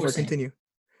for yeah, it. what Go you for were it. saying. Continue.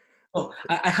 Oh,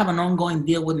 I have an ongoing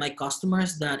deal with my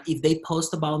customers that if they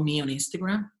post about me on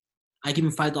Instagram, I give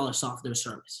them $5 off their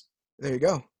service. There you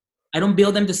go. I don't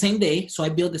bill them the same day, so I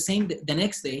bill the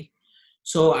next day.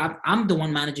 So I'm the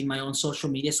one managing my own social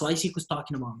media, so I see who's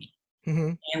talking about me.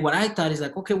 Hmm. And what I thought is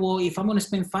like, okay, well, if I'm going to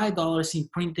spend $5 in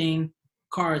printing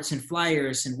cards and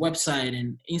flyers and website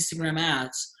and Instagram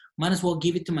ads, might as well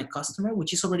give it to my customer,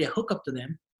 which is already a hookup to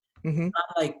them. Hmm.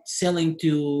 Not like selling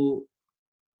to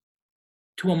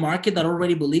a market that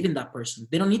already believe in that person.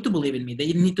 They don't need to believe in me.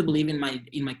 They need to believe in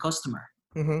my customer.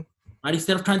 Hmm. Right?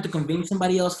 Instead of trying to convince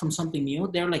somebody else from something new,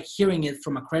 they're like hearing it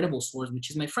from a credible source,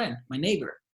 which is my friend, my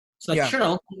neighbor. It's like, Yeah. sure,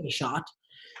 I'll give it a shot.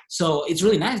 So it's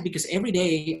really nice because every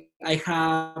day I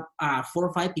have 4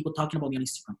 or 5 people talking about me on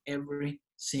Instagram every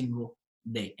single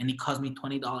day. And it costs me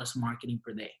 $20 marketing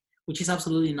per day, which is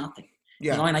absolutely nothing.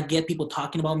 Yeah. And I get people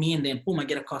talking about me, and then boom, I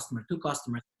get a customer, 2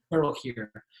 customers, referral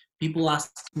here. People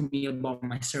asking me about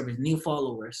my service, new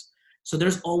followers. So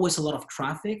there's always a lot of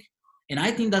traffic. And I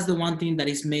think that's the one thing that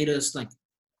has made us like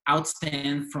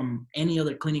outstand from any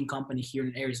other cleaning company here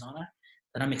in Arizona,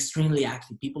 that I'm extremely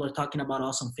active. People are talking about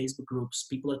us on Facebook groups.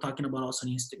 People are talking about us on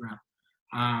Instagram.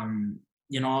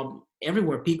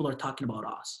 Everywhere people are talking about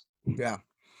us. Yeah.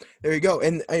 There you go.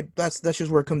 And that's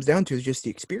just where it comes down to, is just the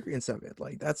experience of it.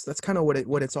 Like that's kind of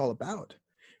what it's all about,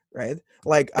 right?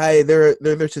 Like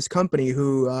there's this company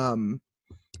who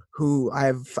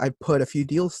I've put a few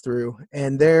deals through,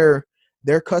 and their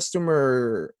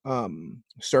customer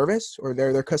service, or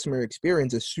their customer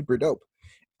experience is super dope.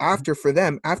 After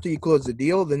you close the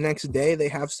deal, the next day they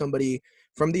have somebody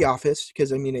from the office,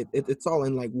 because I mean it's all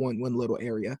in like one little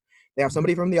area. They have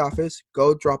somebody from the office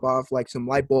go drop off like some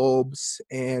light bulbs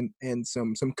and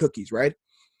some cookies, right?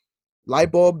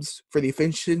 Light bulbs for the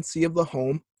efficiency of the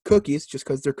home, cookies just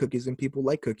because they're cookies and people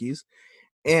like cookies,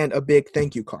 and a big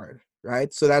thank you card,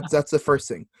 right? So that's the first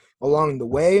thing. Along the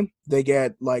way, they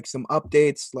get like some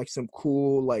updates, like some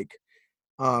cool like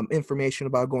information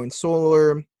about going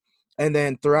solar. And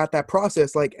then throughout that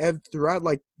process, like throughout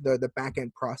like the back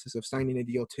end process of signing a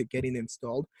deal to getting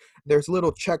installed, there's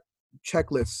little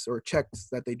checklists or checks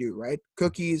that they do, right?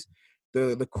 Cookies,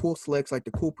 the cool slicks, like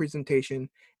the cool presentation,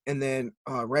 and then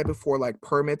right before like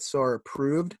permits are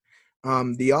approved,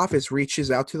 the office reaches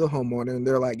out to the homeowner and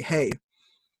they're like, "Hey,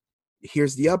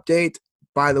 here's the update.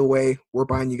 By the way, we're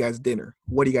buying you guys dinner.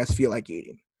 What do you guys feel like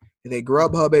eating?" They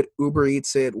Grubhub it, Uber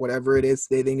Eats it, whatever it is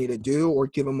they need to do, or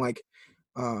give them like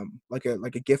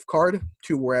a gift card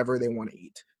to wherever they want to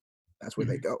eat. That's where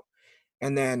they Mhm. go.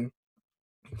 And then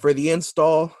for the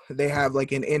install, they have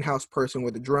like an in-house person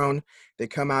with a drone. They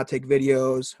come out, take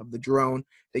videos of the drone.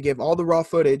 They give all the raw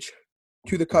footage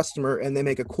to the customer, and they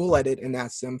make a cool edit and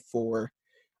ask them for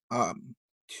um,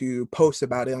 to post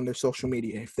about it on their social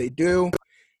media. If they do,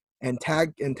 and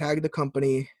tag the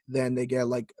company, then they get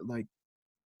like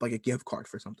a gift card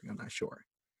for something. I'm not sure,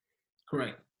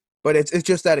 Correct. but it's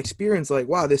just that experience. Like,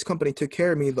 wow, this company took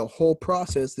care of me the whole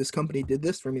process. This company did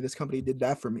this for me. This company did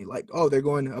that for me. Like, oh, they're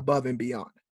going above and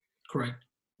beyond, Correct.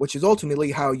 which is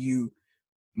ultimately how you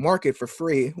market for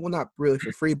free. Well, not really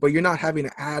for free, but you're not having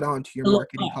to add on to your A low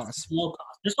marketing cost. It's costs. low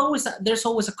cost. There's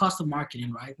always a cost of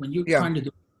marketing, right? When you're Yeah. trying to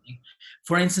do. everything.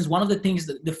 For instance, one of the things,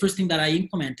 the first thing that I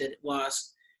implemented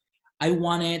was I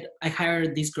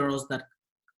hired these girls that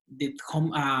did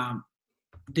home,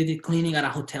 did the cleaning at a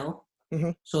hotel.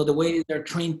 Mhm. So the way they're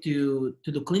trained to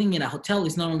do cleaning in a hotel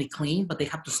is not only clean, but they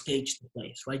have to stage the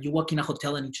place, right? You walk in a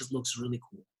hotel and it just looks really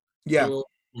cool. They Yeah. look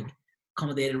like,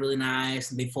 accommodated really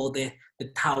nice, and they fold the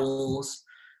towels.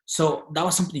 So that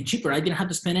was something cheaper. I didn't have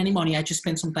to spend any money. I just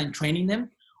spent some time training them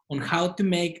on how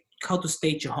to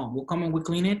stage a home. We'll come and we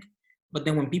clean it, but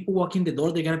then when people walk in the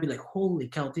door, they're gonna be like, "Holy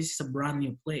cow, this is a brand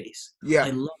new place. Yeah. I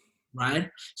love it," right?"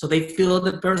 So they fill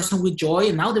the person with joy,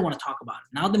 and now they want to talk about it.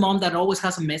 Now the mom that always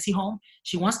has a messy home,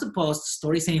 she wants to post a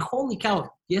story saying, "Holy cow,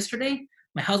 yesterday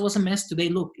my house was a mess. Today,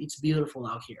 look, it's beautiful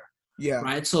out here," Yeah.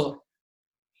 right? So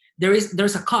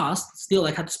there's a cost. Still,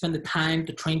 I had to spend the time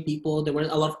to train people. There were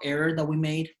a lot of error that we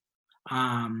made.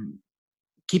 Um,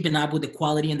 Keeping up with the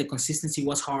quality and the consistency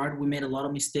was hard. We made a lot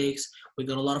of mistakes. We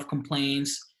got a lot of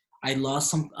complaints. I lost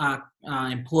some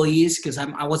employees because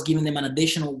I was giving them an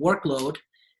additional workload,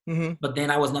 Mhm. but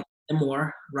then I was not giving them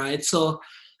more, right? So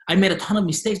I made a ton of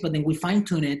mistakes, but then we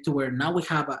fine-tuned it to where now we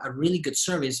have a really good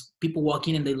service. People walk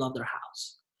in and they love their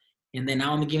house. And then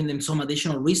now I'm giving them some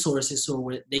additional resources so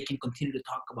where they can continue to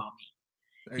talk about me.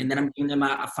 There you And then go. I'm giving them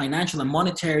a financial and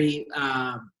monetary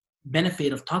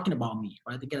benefit of talking about me,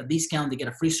 right? They get a discount, they get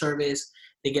a free service,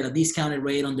 they get a discounted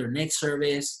rate on their next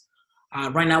service.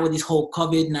 Right now with this whole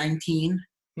COVID-19,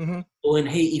 Mhm. and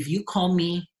hey, if you call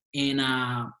me and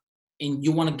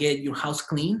you want to get your house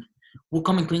clean, we'll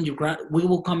come and clean we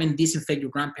will come and disinfect your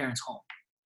grandparents' home.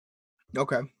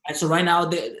 Okay. And so right now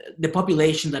the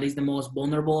population that is the most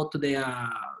vulnerable to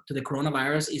the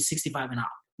coronavirus is 65 and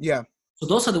up. Yeah. So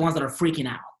those are the ones that are freaking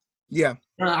out. Yeah.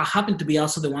 Happen to be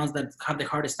also the ones that have the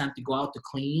hardest time to go out to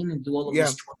clean and do all of Yeah.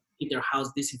 this to keep their house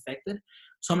disinfected.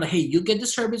 So I'm like, hey, you get the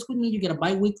service with me. You get a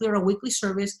bi-weekly or a weekly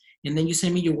service, and then you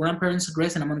send me your grandparents'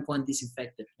 address, and I'm gonna go and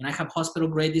disinfect it. And I have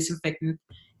hospital-grade disinfectant,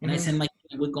 and I Mhm. send my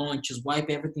kid, and we go and just wipe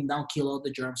everything down, kill all the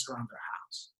germs around their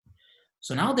house.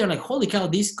 So now they're like, holy cow,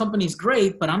 this company is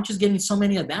great, but I'm just getting so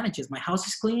many advantages. My house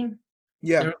is clean.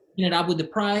 Yeah. They're hooking it up with the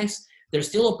price. They're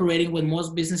still operating when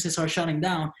most businesses are shutting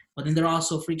down, but then they're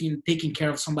also freaking taking care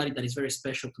of somebody that is very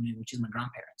special to me, which is my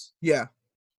grandparents, Yeah.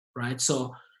 right?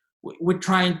 So we're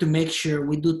trying to make sure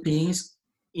we do things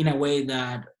in a way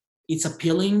that it's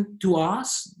appealing to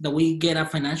us, that we get a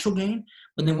financial gain,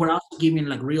 but then Mhm. we're also giving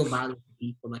like real value to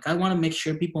people. Like I want to make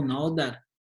sure people know that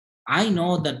I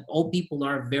know that old people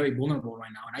are very vulnerable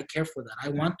right now, and I care for that. I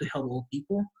want to help old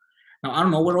people. Now, I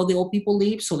don't know where all the old people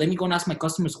live, so let me go and ask my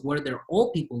customers where their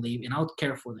old people live, and I'll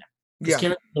care for them. Because Yeah.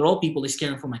 caring for their old people is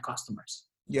caring for my customers,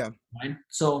 Yeah. right?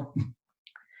 So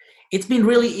it's been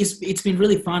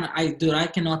really fun. I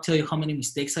cannot tell you how many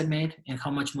mistakes I made and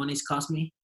how much money it's cost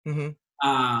me. Mhm.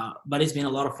 But it's been a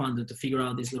lot of fun to figure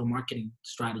out these little marketing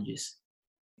strategies.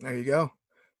 There you go.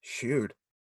 Shoot.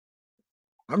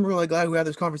 I'm really glad we had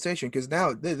this conversation because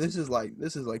now this is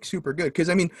like super good. Because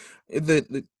I mean,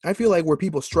 I feel like where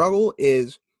people struggle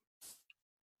is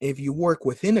if you work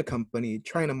within a company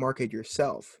trying to market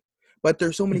yourself. But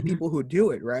there's so many Mhm. people who do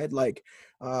it, right? Like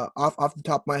off the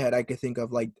top of my head, I could think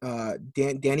of like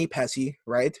Danny Pesci,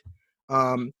 right?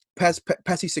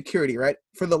 Pesci Security, right?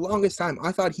 For the longest time,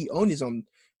 I thought he owned his own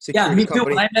Yeah, security me too. When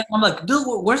company. I met him, I'm like, dude,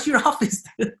 where's your office?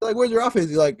 Like, where's your office?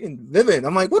 He's like, in Vivint.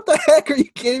 I'm like, what the heck? Are you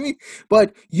kidding me?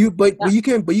 But you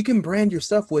can brand your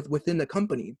stuff within the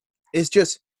company. It's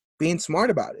just being smart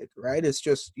about it, right? It's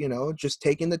just, just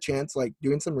taking the chance, like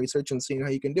doing some research and seeing how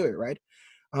you can do it, right?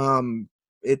 Um,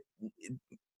 it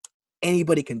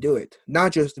anybody can do it,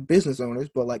 not just business owners,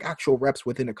 but like actual reps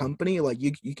within a company. Like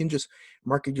you can just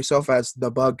market yourself as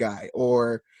the bug guy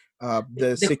or the The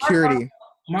hard part security.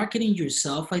 marketing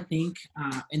yourself, I think,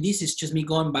 and this is just me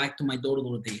going back to my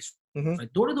door-to-door days. Hmm.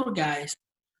 Right? Door-to-door guys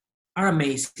are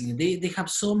amazing. They have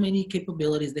so many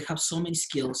capabilities. They have so many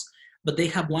skills, but they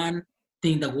have one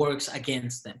thing that works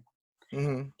against them.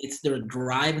 Hmm. It's their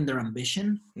drive and their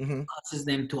ambition Hmm. causes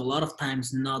them to a lot of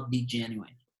times not be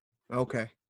genuine, Okay.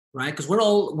 right? Because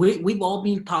we've all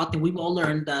been taught and we've all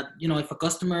learned that if a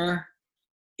customer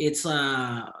it's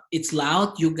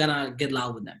loud, you gotta get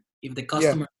loud with them. If the Yeah.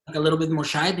 customer is a little bit more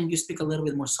shy, then you speak a little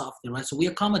bit more softly, right? So we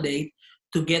accommodate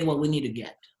to get what we need to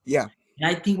get. Yeah. And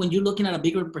I think when you're looking at a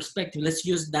bigger perspective, let's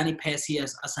use Danny Pesci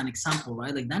as an example,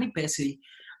 right? Like Danny Pesci,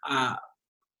 uh,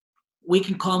 we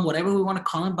can call him whatever we want to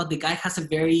call him, but the guy has a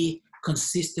very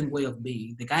consistent way of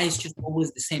being. The guy is just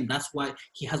always the same. That's why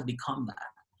he has become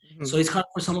that. Hmm. So it's hard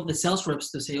for some of the sales reps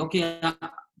to say, okay,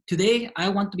 today I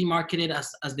want to be marketed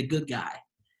as the good guy.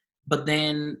 But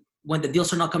then when the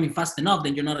deals are not coming fast enough,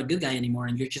 then you're not a good guy anymore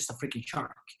and you're just a freaking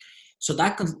shark. So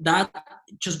that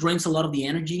just drains a lot of the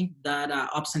energy. That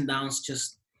ups and downs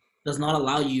just does not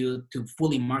allow you to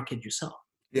fully market yourself.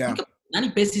 Yeah. Think of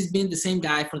Danny Pesci's been the same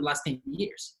guy for the last 10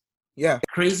 years. Yeah.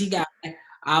 Crazy guy,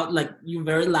 out like you're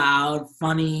very loud,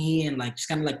 funny, and like just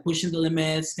kind of like pushing the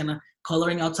limits, kind of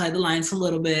coloring outside the lines a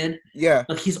little bit. Yeah.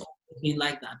 But he's always been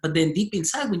like that. But then deep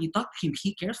inside, when you talk to him,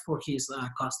 he cares for his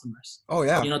customers. Oh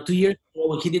yeah. 2 years ago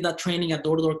when he did that training at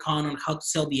Door to Door Con on how to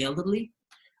sell the elderly,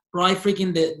 bro, I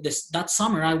freaking that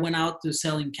summer I went out to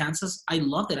sell in Kansas. I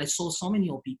loved it. I saw so many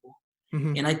old people,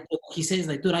 and he says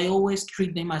like, dude, I always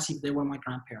treat them as if they were my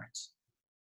grandparents.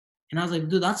 And I was like,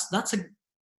 dude,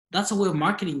 that's a way of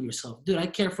marketing yourself, dude. I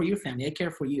care for your family. I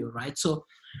care for you, right? So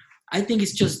I think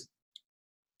it's just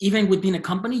even within a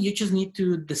company, you just need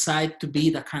to decide to be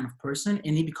that kind of person,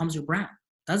 and it becomes your brand.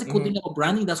 That's the cool thing about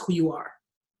branding. That's who you are.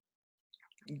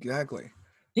 Exactly.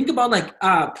 Think about like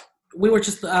we were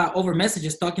just over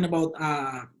messages talking about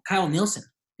Kyle Nielsen.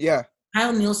 Yeah.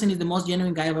 Kyle Nielsen is the most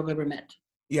genuine guy I've ever met.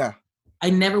 Yeah. I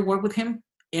never worked with him.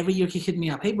 Every year he hit me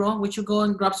up. Hey, bro, we should go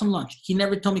and grab some lunch. He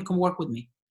never told me come work with me.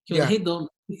 He was like, hey, let's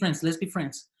be friends. Let's be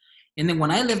friends. And then when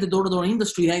I left the door-to-door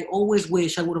industry, I always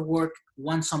wish I would have worked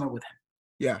one summer with him.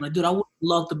 Yeah. Like, dude, I would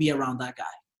love to be around that guy.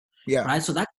 Yeah. Right?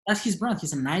 So that's his brand.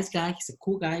 He's a nice guy. He's a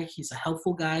cool guy. He's a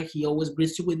helpful guy. He always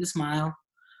greets you with a smile.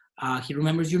 He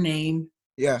remembers your name.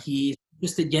 Yeah. He's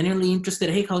just genuinely interested.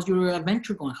 Hey, how's your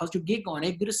adventure going? How's your gig going?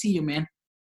 Hey, good to see you, man.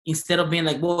 Instead of being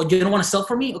like, well, you don't want to sell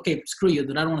for me? Okay, screw you,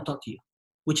 dude. I don't want to talk to you.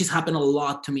 Which has happened a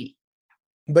lot to me.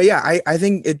 But yeah, I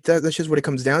think that's just what it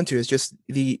comes down to. Is just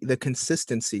the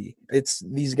consistency. It's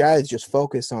these guys just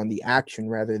focus on the action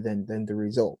rather than the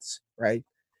results, right?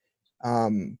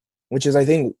 Which is, I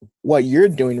think, what you're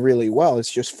doing really well.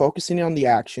 Is just focusing on the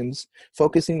actions,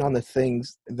 focusing on the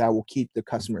things that will keep the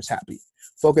customers happy,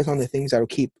 focus on the things that will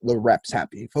keep the reps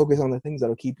happy, focus on the things that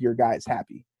will keep your guys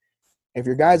happy. If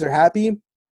your guys are happy,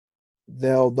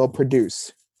 they'll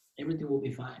produce. Everything will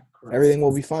be fine. Correct. Everything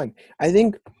will be fine. I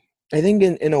think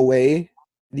in a way,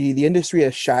 the industry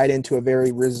has shied into a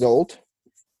very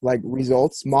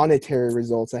monetary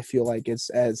results. I feel like it's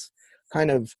as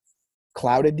kind of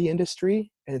clouded the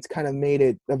industry, and it's kind of made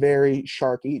it a very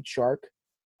shark eat shark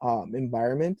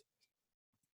environment.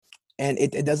 And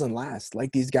it doesn't last.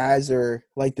 Like, these guys are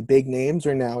like, the big names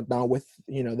are now not with,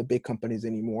 the big companies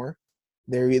anymore.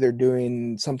 They're either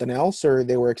doing something else or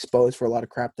they were exposed for a lot of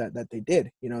crap that they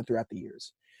did, throughout the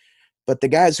years. But the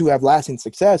guys who have lasting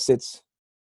success, it's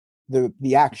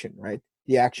the action, right?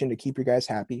 The action to keep your guys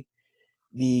happy,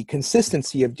 the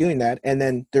consistency of doing that. And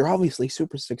then they're obviously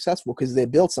super successful because they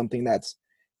built something that's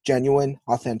genuine,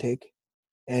 authentic,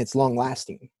 and it's long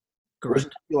lasting. Correct.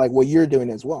 Like what you're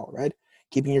doing as well, right?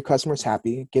 Keeping your customers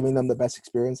happy, giving them the best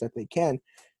experience that they can,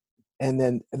 and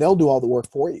then they'll do all the work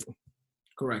for you.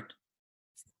 Correct.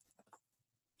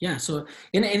 Yeah. So,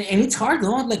 and it's hard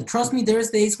though. Like, trust me,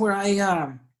 there's days where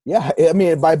yeah, I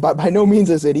mean, by no means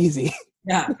is it easy.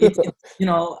 Yeah,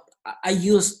 I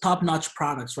use top-notch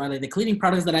products, right? Like the cleaning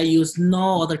products that I use,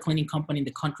 no other cleaning company in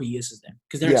the country uses them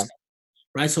because they're expensive,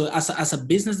 right? So as a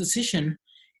business decision,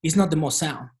 it's not the most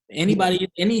sound. Any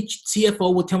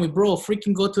CFO will tell me, bro,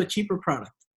 freaking go to a cheaper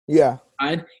product. Yeah.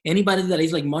 Right? Anybody that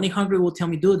is like money hungry will tell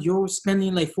me, dude, you're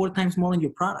spending like 4 times more on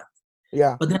your product.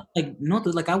 Yeah. But then like, no,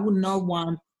 dude, like I would not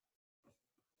want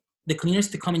the cleaners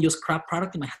to come and use crap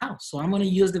product in my house. So I'm going to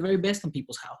use the very best in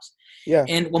people's house. Yeah.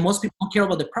 And when most people don't care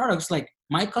about the products, like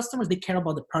my customers, they care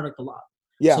about the product a lot.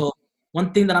 Yeah. So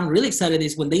one thing that I'm really excited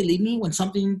is when they leave me, when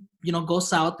something, goes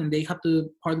south and they have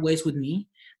to part ways with me,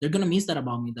 they're going to miss that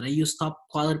about me, that I use top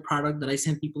quality product, that I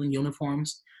send people in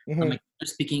uniforms, that my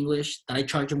customers speak English, that I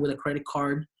charge them with a credit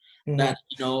card, that,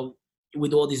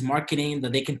 with all this marketing,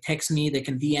 that they can text me, they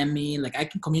can DM me, like I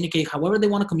can communicate however they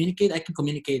want to communicate. I can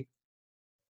communicate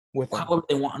with them however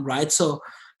they want, right? So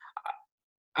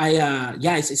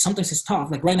it's sometimes it's tough.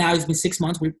 Like right now, it's been 6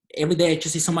 months. Every day I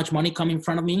just see so much money come in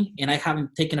front of me, and I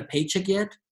haven't taken a paycheck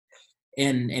yet.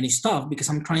 And it's tough because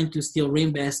I'm trying to still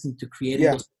reinvest into creating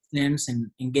those systems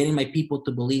and getting my people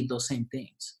to believe those same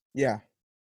things. Yeah,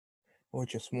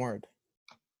 which is smart.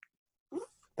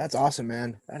 That's awesome,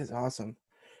 man. That is awesome.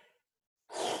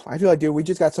 I feel like, dude, we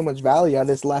just got so much value out of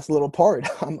this last little part.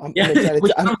 I'm excited.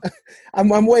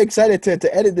 I'm way excited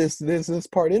to edit this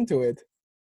part into it.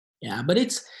 Yeah, but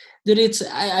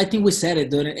I think we said it,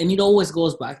 dude, and it always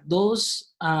goes back.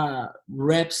 Those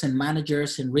reps and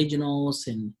managers and regionals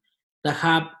and that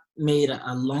have made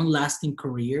a long-lasting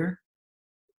career,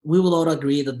 we will all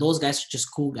agree that those guys are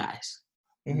just cool guys.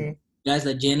 Mm-hmm. Guys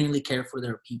that genuinely care for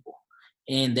their people.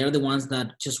 And they're the ones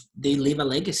that they leave a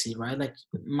legacy, right? Like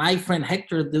my friend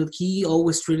Hector, dude, he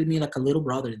always treated me like a little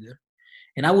brother, dude.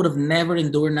 And I would have never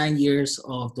endured 9 years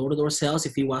of door-to-door sales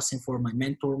if it wasn't for my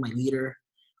mentor, my leader,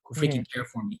 who freaking cared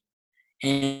for me.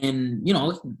 And,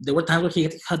 there were times where he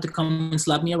had to come and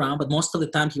slap me around, but most of the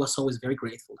time he was always very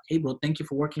grateful. Hey, bro, thank you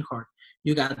for working hard.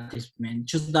 You got this, man.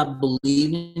 Just that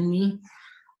believe in me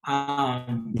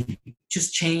um,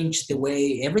 just changed the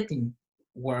way everything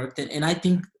worked. And I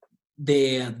think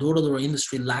the door-to-door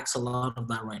industry lacks a lot of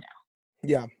that right now.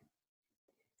 Yeah,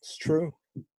 it's true.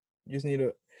 You just need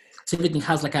to. So everything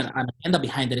has like an agenda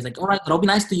behind it. It's like, all right, I'll be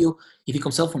nice to you if you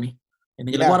come sell for me. And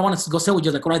then you're like, well, I don't want to go sell with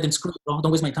you. Like, all right, then screw it, bro.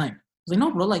 Don't waste my time. I was like,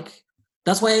 no, bro. Like,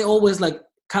 that's why I always like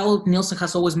Kyle Nielsen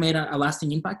has always made a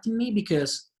lasting impact in me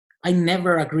because I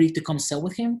never agreed to come sell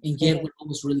with him, and yet we're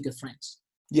always really good friends.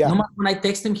 Yeah. No matter when I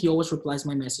text him, he always replies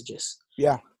my messages.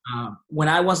 Yeah. When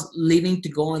I was leaving to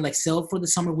go and like sell for the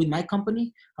summer with my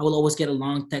company, I will always get a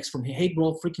long text from him. Hey,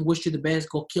 bro, freaking wish you the best.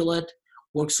 Go kill it.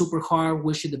 Work super hard.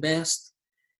 Wish you the best.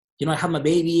 I had my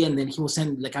baby, and then he will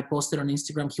send, like I posted on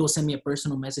Instagram, he will send me a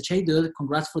personal message. Hey, dude,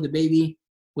 congrats for the baby.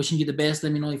 Wishing you the best.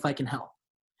 Let me know if I can help.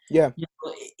 Yeah.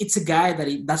 It's a guy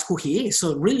that's who he is.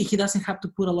 So really, he doesn't have to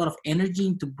put a lot of energy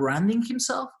into branding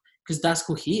himself because that's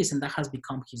who he is, and that has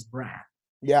become his brand.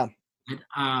 Yeah.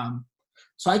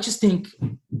 So I just think,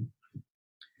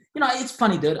 it's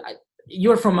funny, dude.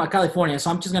 You're from California,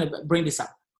 so I'm just going to bring this up.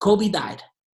 Kobe died.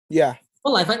 Yeah.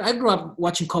 Well, I grew up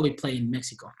watching Kobe play in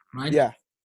Mexico, right? Yeah.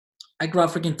 I grew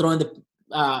up freaking throwing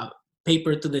the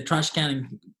paper to the trash can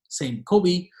and saying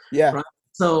Kobe. Yeah. Right?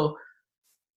 So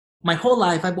my whole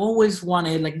life, I've always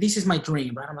wanted, like, this is my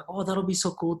dream, right? I'm like, oh, that'll be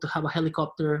so cool to have a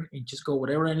helicopter and just go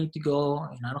wherever I need to go,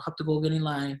 and I don't have to go get in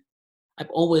line. I've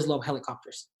always loved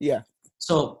helicopters. Yeah.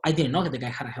 So I didn't know that the guy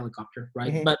had a helicopter,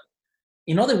 right? Mm-hmm. But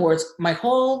in other words, my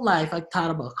whole life, I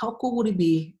thought about how cool would it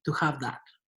be to have that?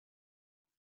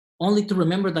 Only to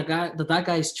remember that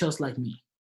guy is just like me.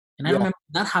 And I remember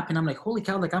that happened. I'm like, holy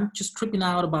cow, like I'm just tripping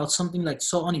out about something like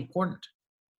so unimportant.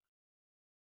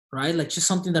 Right? Like just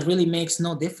something that really makes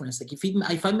no difference. Like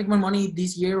if I make my money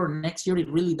this year or next year, it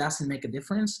really doesn't make a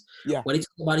difference. Yeah. What it's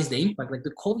about is the impact. Like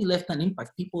the Kobe left an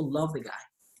impact. People love the guy.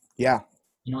 Yeah.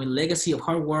 A legacy of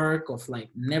hard work, of like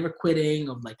never quitting,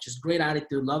 of like just great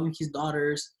attitude, loving his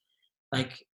daughters.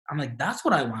 Like, I'm like, that's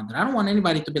what I want. I don't want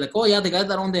anybody to be like, oh yeah, the guy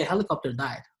that owned the helicopter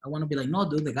died. I want to be like, no,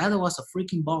 dude, the guy that was a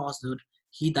freaking boss, dude,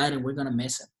 he died and we're going to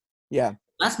miss him. Yeah.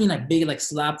 That's been a big like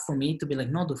slap for me to be like,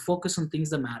 no, to focus on things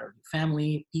that matter.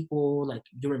 Family, people, like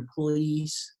your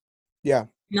employees. Yeah.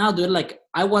 Now, dude, like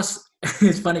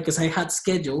it's funny because I had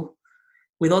scheduled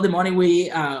with all the money we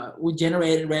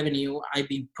generated revenue, I've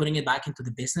been putting it back into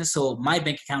the business. So my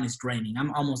bank account is draining.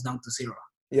 I'm almost down to zero.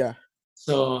 Yeah.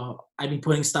 So I've been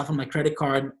putting stuff on my credit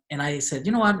card. And I said,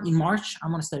 you know what? In March, I'm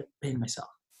going to start paying myself.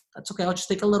 That's okay. I'll just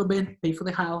take a little bit, pay for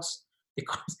the house.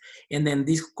 And then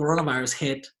this coronavirus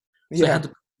hit. So I had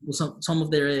to put some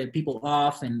of their people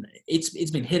off. And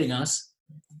it's been hitting us.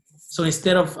 So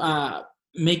instead of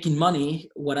making money,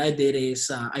 what I did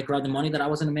is I grabbed the money that I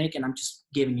was going to make and I'm just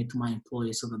giving it to my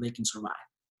employees so that they can survive.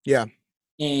 Yeah.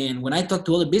 And when I talk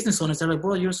to other business owners, they're like,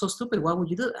 bro, you're so stupid. Why would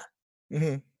you do that?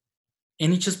 Mm-hmm.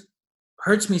 And it just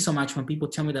hurts me so much when people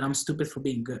tell me that I'm stupid for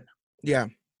being good. Yeah.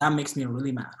 That makes me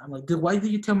really mad. I'm like, dude, why do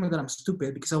you tell me that I'm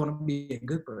stupid? Because I want to be a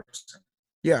good person.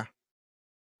 Yeah.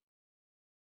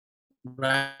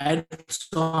 Right?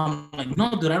 So I'm like,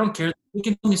 no, dude, I don't care. You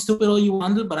can tell me stupid all you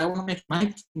want to, but I want to make my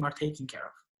team are taken care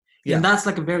of. Yeah. And that's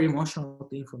like a very emotional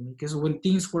thing for me because when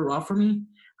things were rough for me,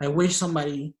 I wish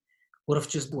somebody would have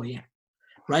just bought in.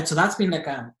 Right? So that's been like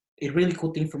a really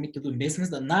cool thing for me to do in business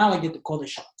that now I get to call the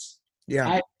shots. Yeah.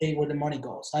 I say where the money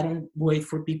goes. I don't wait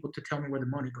for people to tell me where the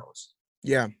money goes.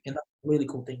 Yeah. And that's a really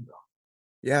cool thing, though.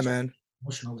 Yeah, man.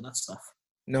 Emotional with that stuff.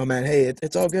 No, man. Hey,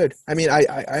 it's all good. I mean,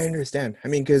 I understand. I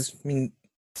mean, because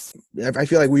I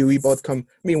feel like we both come.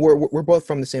 I mean, we're both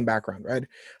from the same background, right?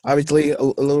 Obviously, a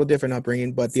little different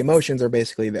upbringing, but the emotions are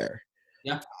basically there.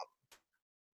 Yeah.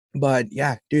 But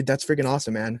yeah, dude, that's freaking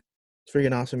awesome, man. It's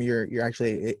freaking awesome. You're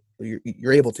actually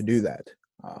you're able to do that.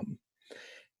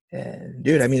 And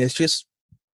dude, I mean, it's just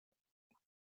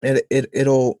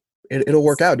it'll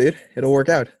work out, dude. It'll work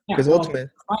out because ultimately,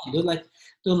 dude, like,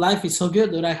 dude, life is so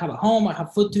good. Dude, I have a home. I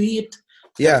have food to eat.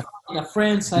 Yeah. I got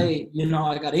friends. I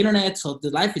got internet. So the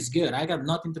life is good. I got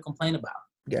nothing to complain about.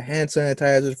 Yeah, hand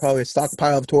sanitizers, probably a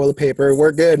stockpile of toilet paper.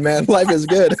 We're good, man. Life is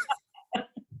good.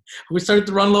 We started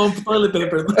to run low on toilet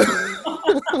paper.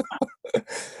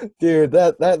 Dude,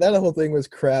 that whole thing was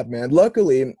crap, man.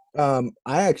 Luckily, I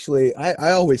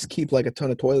always keep like a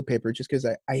ton of toilet paper just because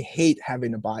I hate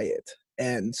having to buy it.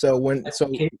 And so it's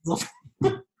funny because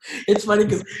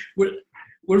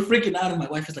we're freaking out, and my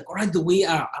wife is like, "All right, do we?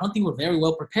 I don't think we're very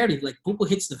well prepared. If like Poo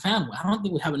hits the fan, I don't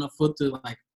think we have enough food to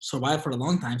like survive for a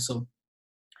long time." So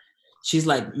she's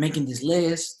like making this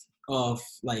list of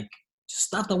like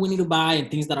stuff that we need to buy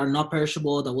and things that are not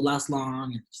perishable that will last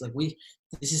long. And she's like,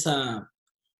 this is a,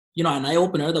 you know, an eye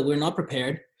opener that we're not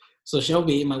prepared. So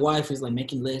Shelby, my wife, is like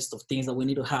making lists of things that we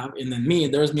need to have, and then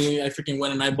there's me. I freaking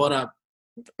went and I bought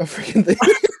A freaking thing.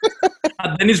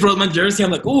 a Dennis Rodman jersey.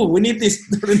 I'm like, oh, we need this.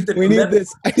 We need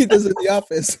this. I need this in the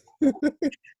office.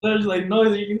 There's like, no,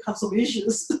 you have some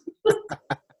issues.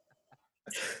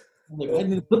 I'm like, I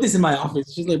need to put this in my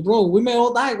office. She's like, bro, we may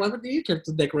all die. Why would you care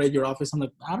to decorate your office? I'm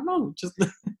like, I don't know. Just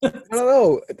I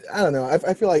don't know.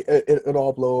 I feel like it'll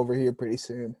all blow over here pretty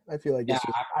soon. I feel like it's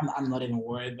just... I'm not even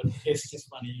worried, but it's just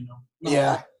funny, you know. No,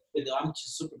 yeah. I'm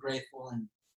just super grateful and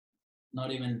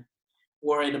not even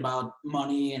worried about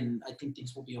money, and I think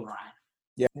things will be all right.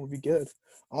 Yeah, we'll be good.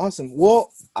 Awesome.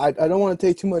 Well, I don't want to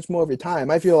take too much more of your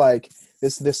time. I feel like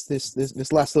this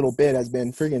last little bit has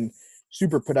been freaking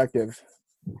super productive.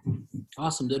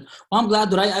 Awesome, dude. Well, I'm glad,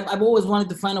 dude. I've always wanted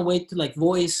to find a way to like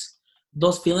voice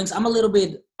those feelings. I'm a little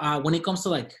bit when it comes to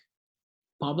like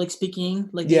public speaking,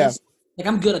 like this. Like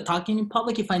I'm good at talking in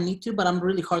public if I need to, but I'm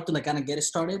really hard to like kind of get it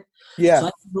started. Yeah. So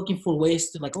I'm looking for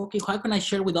ways to like, okay, how can I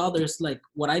share with others like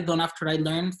what I've done after I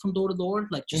learned from door to door,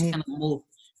 like just kind of move.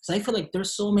 Because I feel like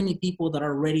there's so many people that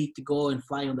are ready to go and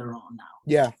fly on their own now.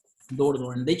 Yeah. Door to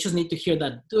door, and they just need to hear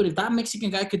that, dude. If that Mexican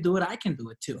guy could do it, I can do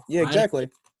it too. Yeah, right? Exactly.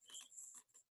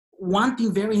 One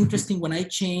thing very interesting when I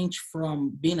changed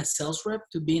from being a sales rep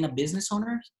to being a business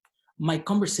owner, my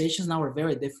conversations now are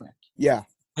very different. Yeah.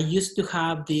 I used to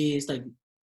have this like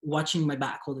watching my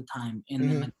back all the time and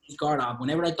then like guard up.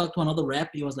 Whenever I talked to another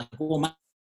rep, he was like, "Oh, my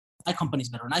company's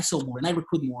better, and I sell more, and I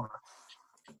recruit more."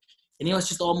 And it was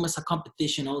just almost a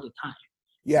competition all the time.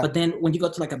 Yeah. But then when you go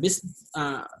to like a business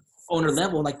owner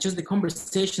level, like just the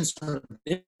conversations are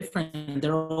different.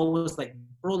 They're always like,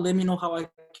 "Bro, let me know how I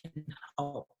can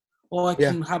help. Oh, I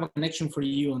can have a connection for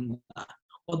you, and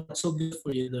oh, that's so good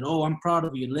for you. That I'm proud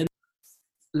of you. Let me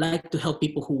like to help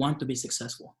people who want to be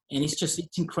successful." And it's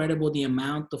incredible the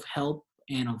amount of help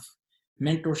and of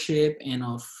mentorship and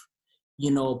of,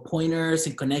 you know, pointers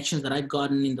and connections that I've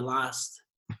gotten in the last,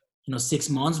 6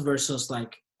 months versus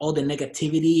like all the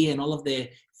negativity and all of the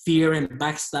fear and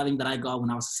backstabbing that I got when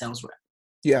I was a sales rep.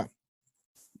 Yeah.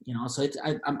 So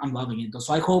I'm loving it.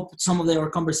 So I hope some of our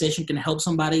conversation can help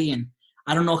somebody. And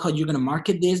I don't know how you're going to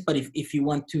market this, but if you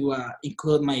want to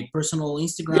include my personal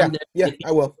Instagram,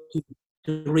 I will.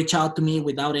 To reach out to me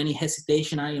without any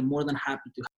hesitation, I am more than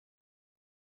happy to.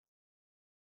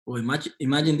 Well,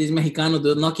 imagine this Mexicano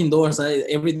dude knocking doors.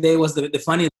 Every day was the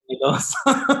funniest,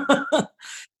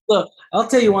 So I'll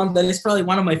tell you one that is probably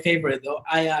one of my favorite though.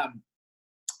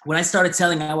 When I started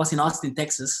selling, I was in Austin,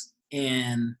 Texas,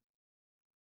 and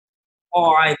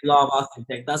I love Austin,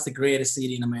 Texas. That's the greatest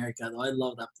city in America, though. I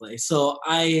love that place. So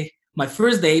my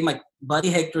first day, my buddy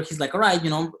Hector, he's like, all right,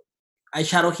 I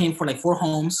shadowed him for like 4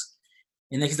 homes.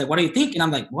 And then he's like, what do you think? And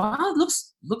I'm like, wow, it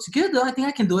looks good, though. I think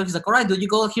I can do it. He's like, all right, dude, you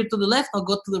go here to the left, I'll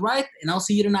go to the right, and I'll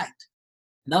see you tonight.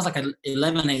 And that was like at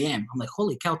 11 a.m. I'm like,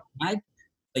 holy cow, tonight?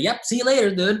 But yep, see you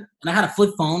later, dude. And I had a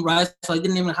flip phone, right? So I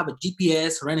didn't even have a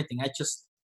GPS or anything. It's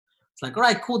like, all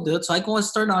right, cool, dude. So I go and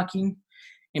start knocking.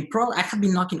 And probably I had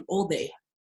been knocking all day.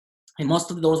 And most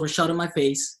of the doors were shut in my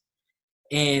face.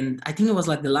 And I think it was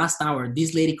like the last hour,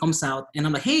 this lady comes out. And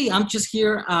I'm like, hey, I'm just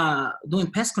here doing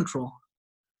pest control.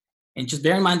 And just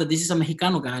bear in mind that this is a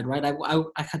Mexicano guide, right?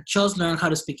 I had just learned how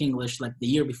to speak English like the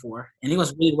year before. And it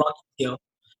was really rocky still.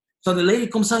 So the lady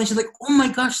comes out and she's like, oh my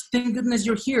gosh, thank goodness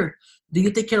you're here. Do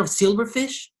you take care of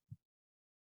silverfish?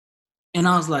 And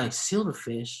I was like,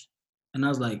 silverfish? And I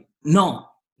was like, no,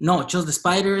 just the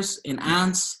spiders and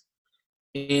ants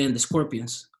and the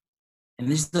scorpions. And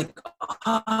she's like,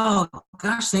 oh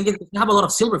gosh, thank you. I have a lot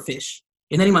of silverfish.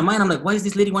 And then in my mind, I'm like, why is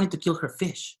this lady wanting to kill her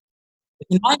fish?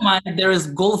 In my mind, there is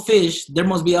goldfish. There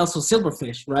must be also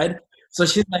silverfish, right? So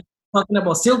she's like talking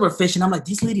about silverfish. And I'm like,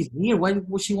 this lady's weird. Why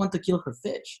would she want to kill her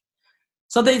fish?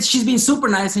 So then she's being super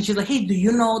nice. And she's like, hey, do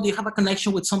you have a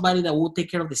connection with somebody that will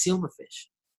take care of the silverfish?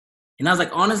 And I was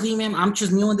like, honestly, ma'am, I'm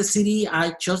just new in the city.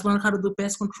 I just learned how to do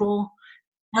pest control.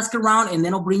 Ask around, and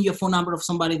then I'll bring you a phone number of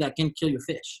somebody that can kill your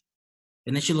fish.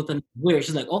 And then she looked at me weird.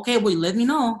 She's like, okay, well, let me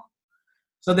know.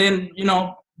 So then,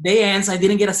 day ends. I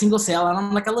didn't get a single sale. And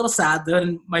I'm like a little sad, dude.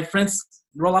 And my friends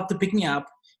roll up to pick me up.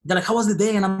 They're like, how was the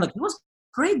day? And I'm like, it was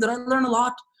great, dude. I learned a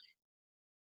lot.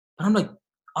 But I'm like,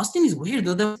 Austin is weird,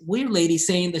 dude. The weird lady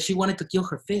saying that she wanted to kill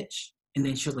her fish. And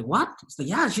then she was like, what? It's like,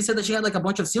 yeah, she said that she had like a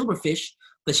bunch of silverfish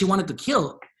that she wanted to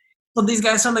kill. So these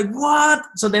guys are like, what?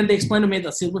 So then they explain to me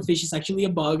that silverfish is actually a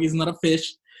bug, it's not a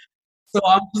fish. So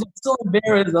I'm just so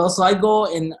embarrassed though. So I go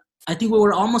and I think we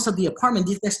were almost at the apartment.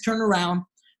 These guys turn around.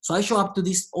 So I show up to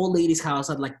this old lady's house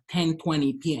at like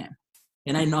 10:20 p.m.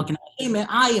 And I knock and hey man,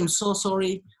 I am so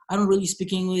sorry. I don't really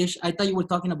speak English. I thought you were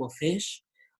talking about fish.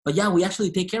 But yeah, we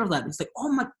actually take care of that. It's like, oh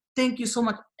my, thank you so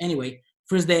much. Anyway,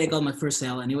 first day I got my first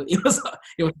sale and it was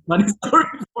a funny story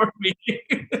for me.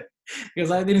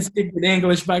 Because I didn't speak good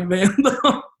English back then.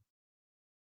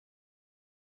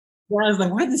 Yeah, I was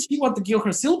like, why does she want to kill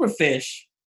her silverfish?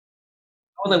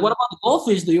 I was like, what about the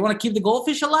goldfish? Do you want to keep the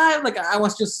goldfish alive? Like, I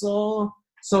was just so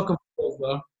confused,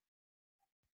 bro.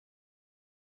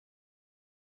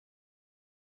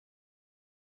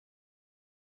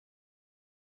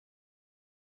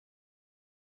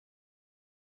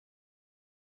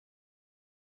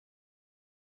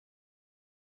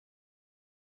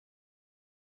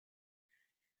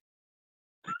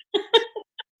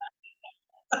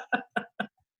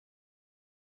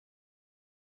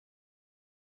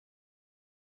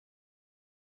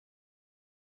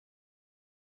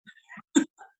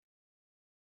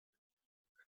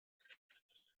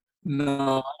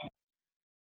 No,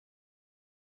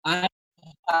 I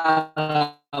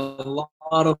had a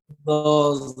lot of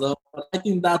those, though. But I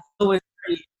think that's always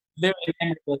very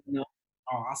memorable. You know,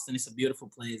 oh, Austin is a beautiful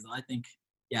place. Though. I think,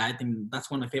 yeah, I think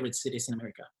that's one of my favorite cities in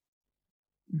America.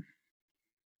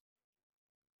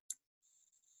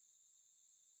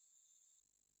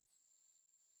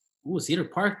 Ooh, Cedar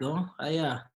Park, though.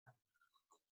 I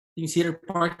think Cedar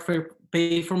Park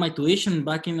paid for my tuition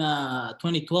back in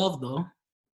 2012, though.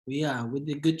 We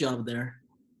did a good job there.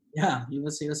 Yeah, it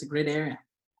was a great area.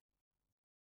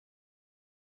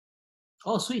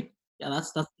 Oh, sweet. Yeah,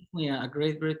 that's definitely a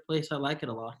great place. I like it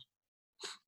a lot.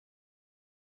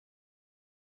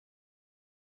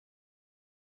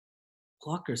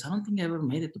 Pluckers. I don't think I ever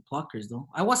made it to Pluckers though.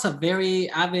 I was a very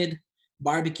avid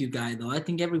barbecue guy though. I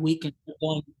think every weekend I'm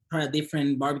going to try a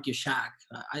different barbecue shack.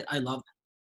 I love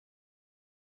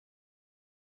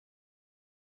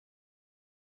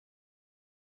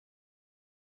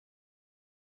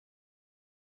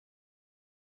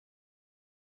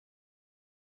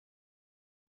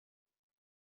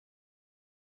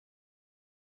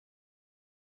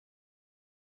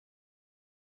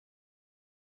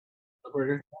the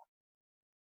burger.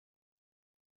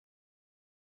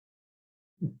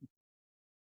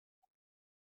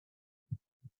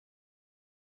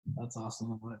 That's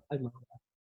awesome. I love that.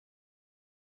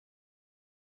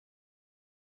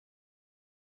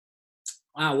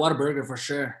 Ah, Whataburger for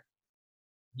sure.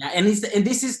 Yeah, and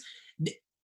this is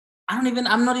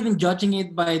I'm not even judging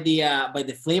it by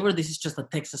the flavor. This is just a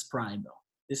Texas pride though.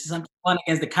 This is something fun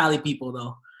against the Cali people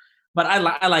though. But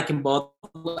I like them both.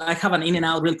 I have an In and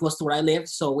Out really close to where I live,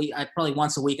 so I probably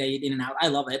once a week I eat In and Out. I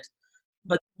love it.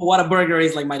 But what a burger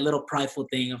is like my little prideful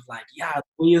thing of like, yeah,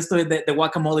 we used to eat the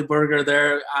guacamole burger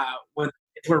there when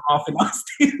it were off in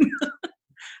Austin.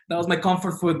 That was my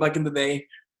comfort food back in the day.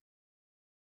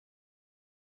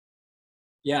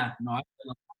 Yeah, no,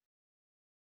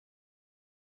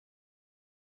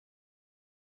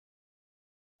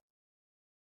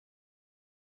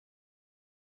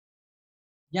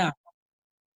 yeah,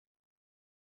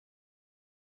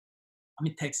 I'm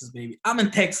in Texas, baby. I'm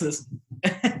in Texas.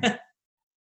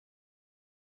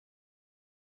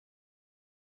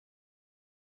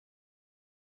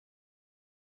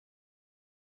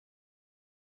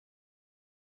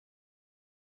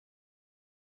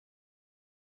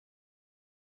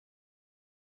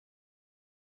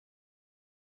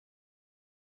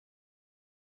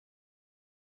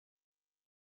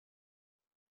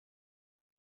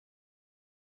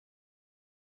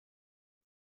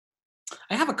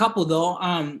 I have a couple though.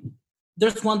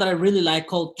 There's one that I really like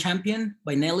called Champion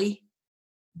by Nelly.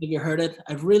 Have you heard it?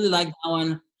 I really like that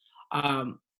one.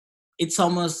 Um, it's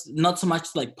almost not so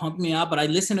much to like pump me up, but I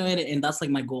listen to it and that's like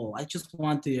my goal. I just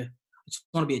want to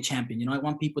be a champion. You know, I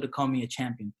want people to call me a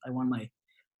champion. I want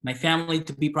my family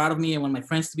to be proud of me. I want my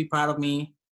friends to be proud of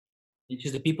me. It's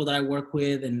just the people that I work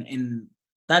with, and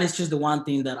that is just the one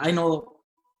thing that I know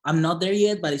I'm not there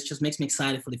yet, but it just makes me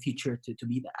excited for the future to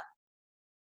be that.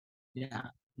 Yeah,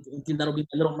 I think that'll be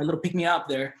my little pick me up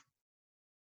there.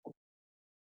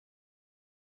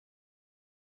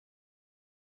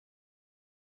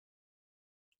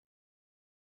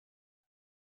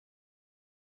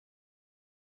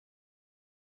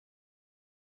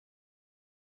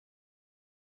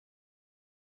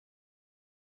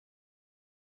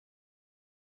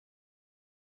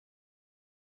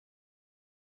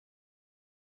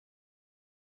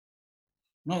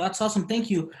 No, that's awesome. Thank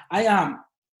you.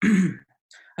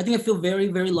 I I think I feel very,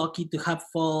 very lucky to have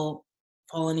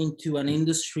fallen into an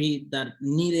industry that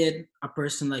needed a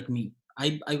person like me.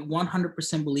 I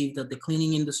 100% believe that the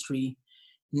cleaning industry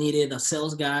needed a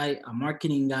sales guy, a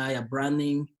marketing guy, a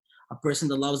branding, a person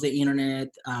that loves the internet,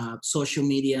 social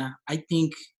media. I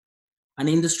think an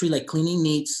industry like cleaning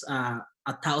needs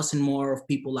 1,000 more of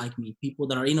people like me, people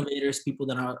that are innovators, people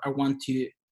that are want to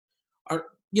are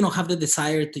have the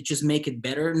desire to just make it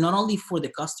better, not only for the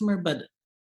customer, but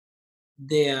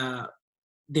the uh,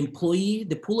 the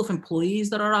pool of employees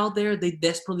that are out there. They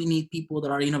desperately need people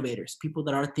that are innovators, people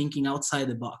that are thinking outside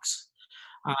the box.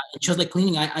 Just like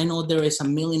cleaning, I know there is a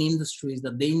million industries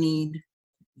that they need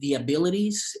the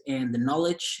abilities and the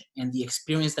knowledge and the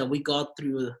experience that we got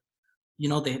through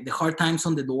the hard times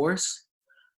on the doors.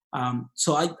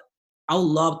 So I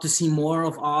would love to see more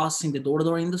of us in the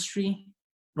door-to-door industry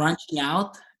branching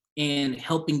out and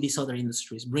helping these other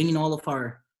industries, bringing all of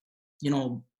our you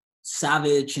know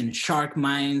savage and shark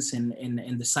minds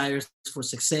and desires for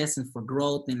success and for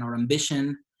growth and our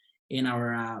ambition and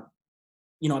our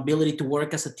ability to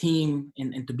work as a team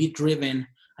and to be driven.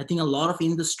 I think a lot of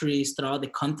industries throughout the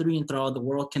country and throughout the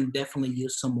world can definitely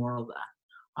use some more of that.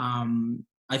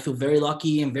 I feel very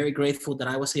lucky and very grateful that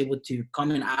I was able to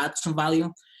come and add some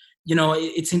value.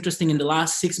 It's interesting. In the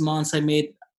last 6 months, I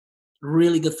made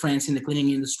really good friends in the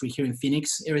cleaning industry here in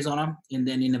Phoenix, Arizona, and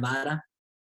then in Nevada.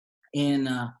 And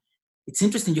it's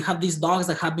interesting. You have these dogs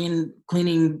that have been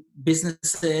cleaning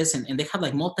businesses, and they have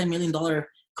like multi-million-dollar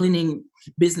cleaning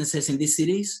businesses in these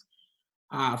cities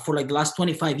for like the last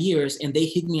 25 years, and they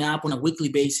hit me up on a weekly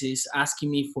basis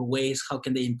asking me for ways how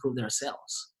can they improve their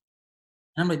sales.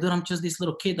 And I'm like, dude, I'm just this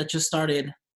little kid that just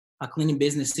started a cleaning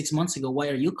business 6 months ago. Why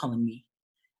are you calling me?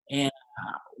 And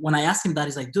when I asked him that,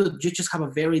 he's like, dude, you just have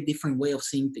a very different way of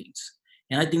seeing things.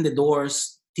 And I think the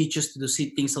doors teach us to see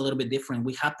things a little bit different.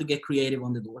 We have to get creative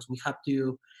on the doors. We have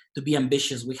to be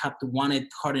ambitious. We have to want it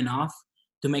hard enough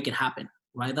to make it happen,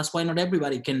 right? That's why not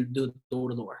everybody can do door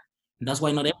to door. And that's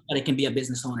why not everybody can be a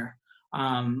business owner.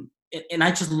 And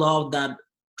I just love that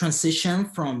transition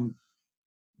from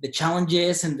the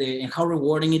challenges and how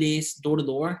rewarding it is door to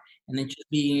door, and then just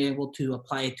being able to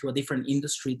apply it to a different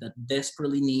industry that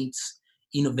desperately needs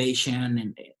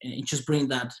innovation and just bring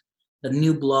that the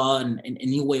new blood and a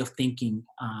new way of thinking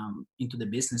into the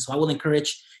business. So I will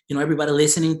encourage everybody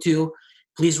listening to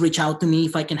please reach out to me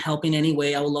if I can help in any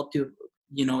way. I would love to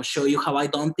show you how I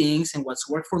done things and what's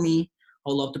worked for me.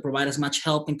 I would love to provide as much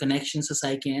help and connections as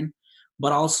I can,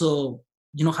 but also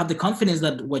have the confidence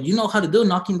that what you know how to do,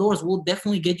 knocking doors, will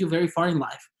definitely get you very far in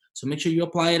life. So make sure you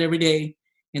apply it every day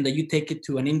and that you take it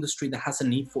to an industry that has a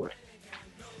need for it.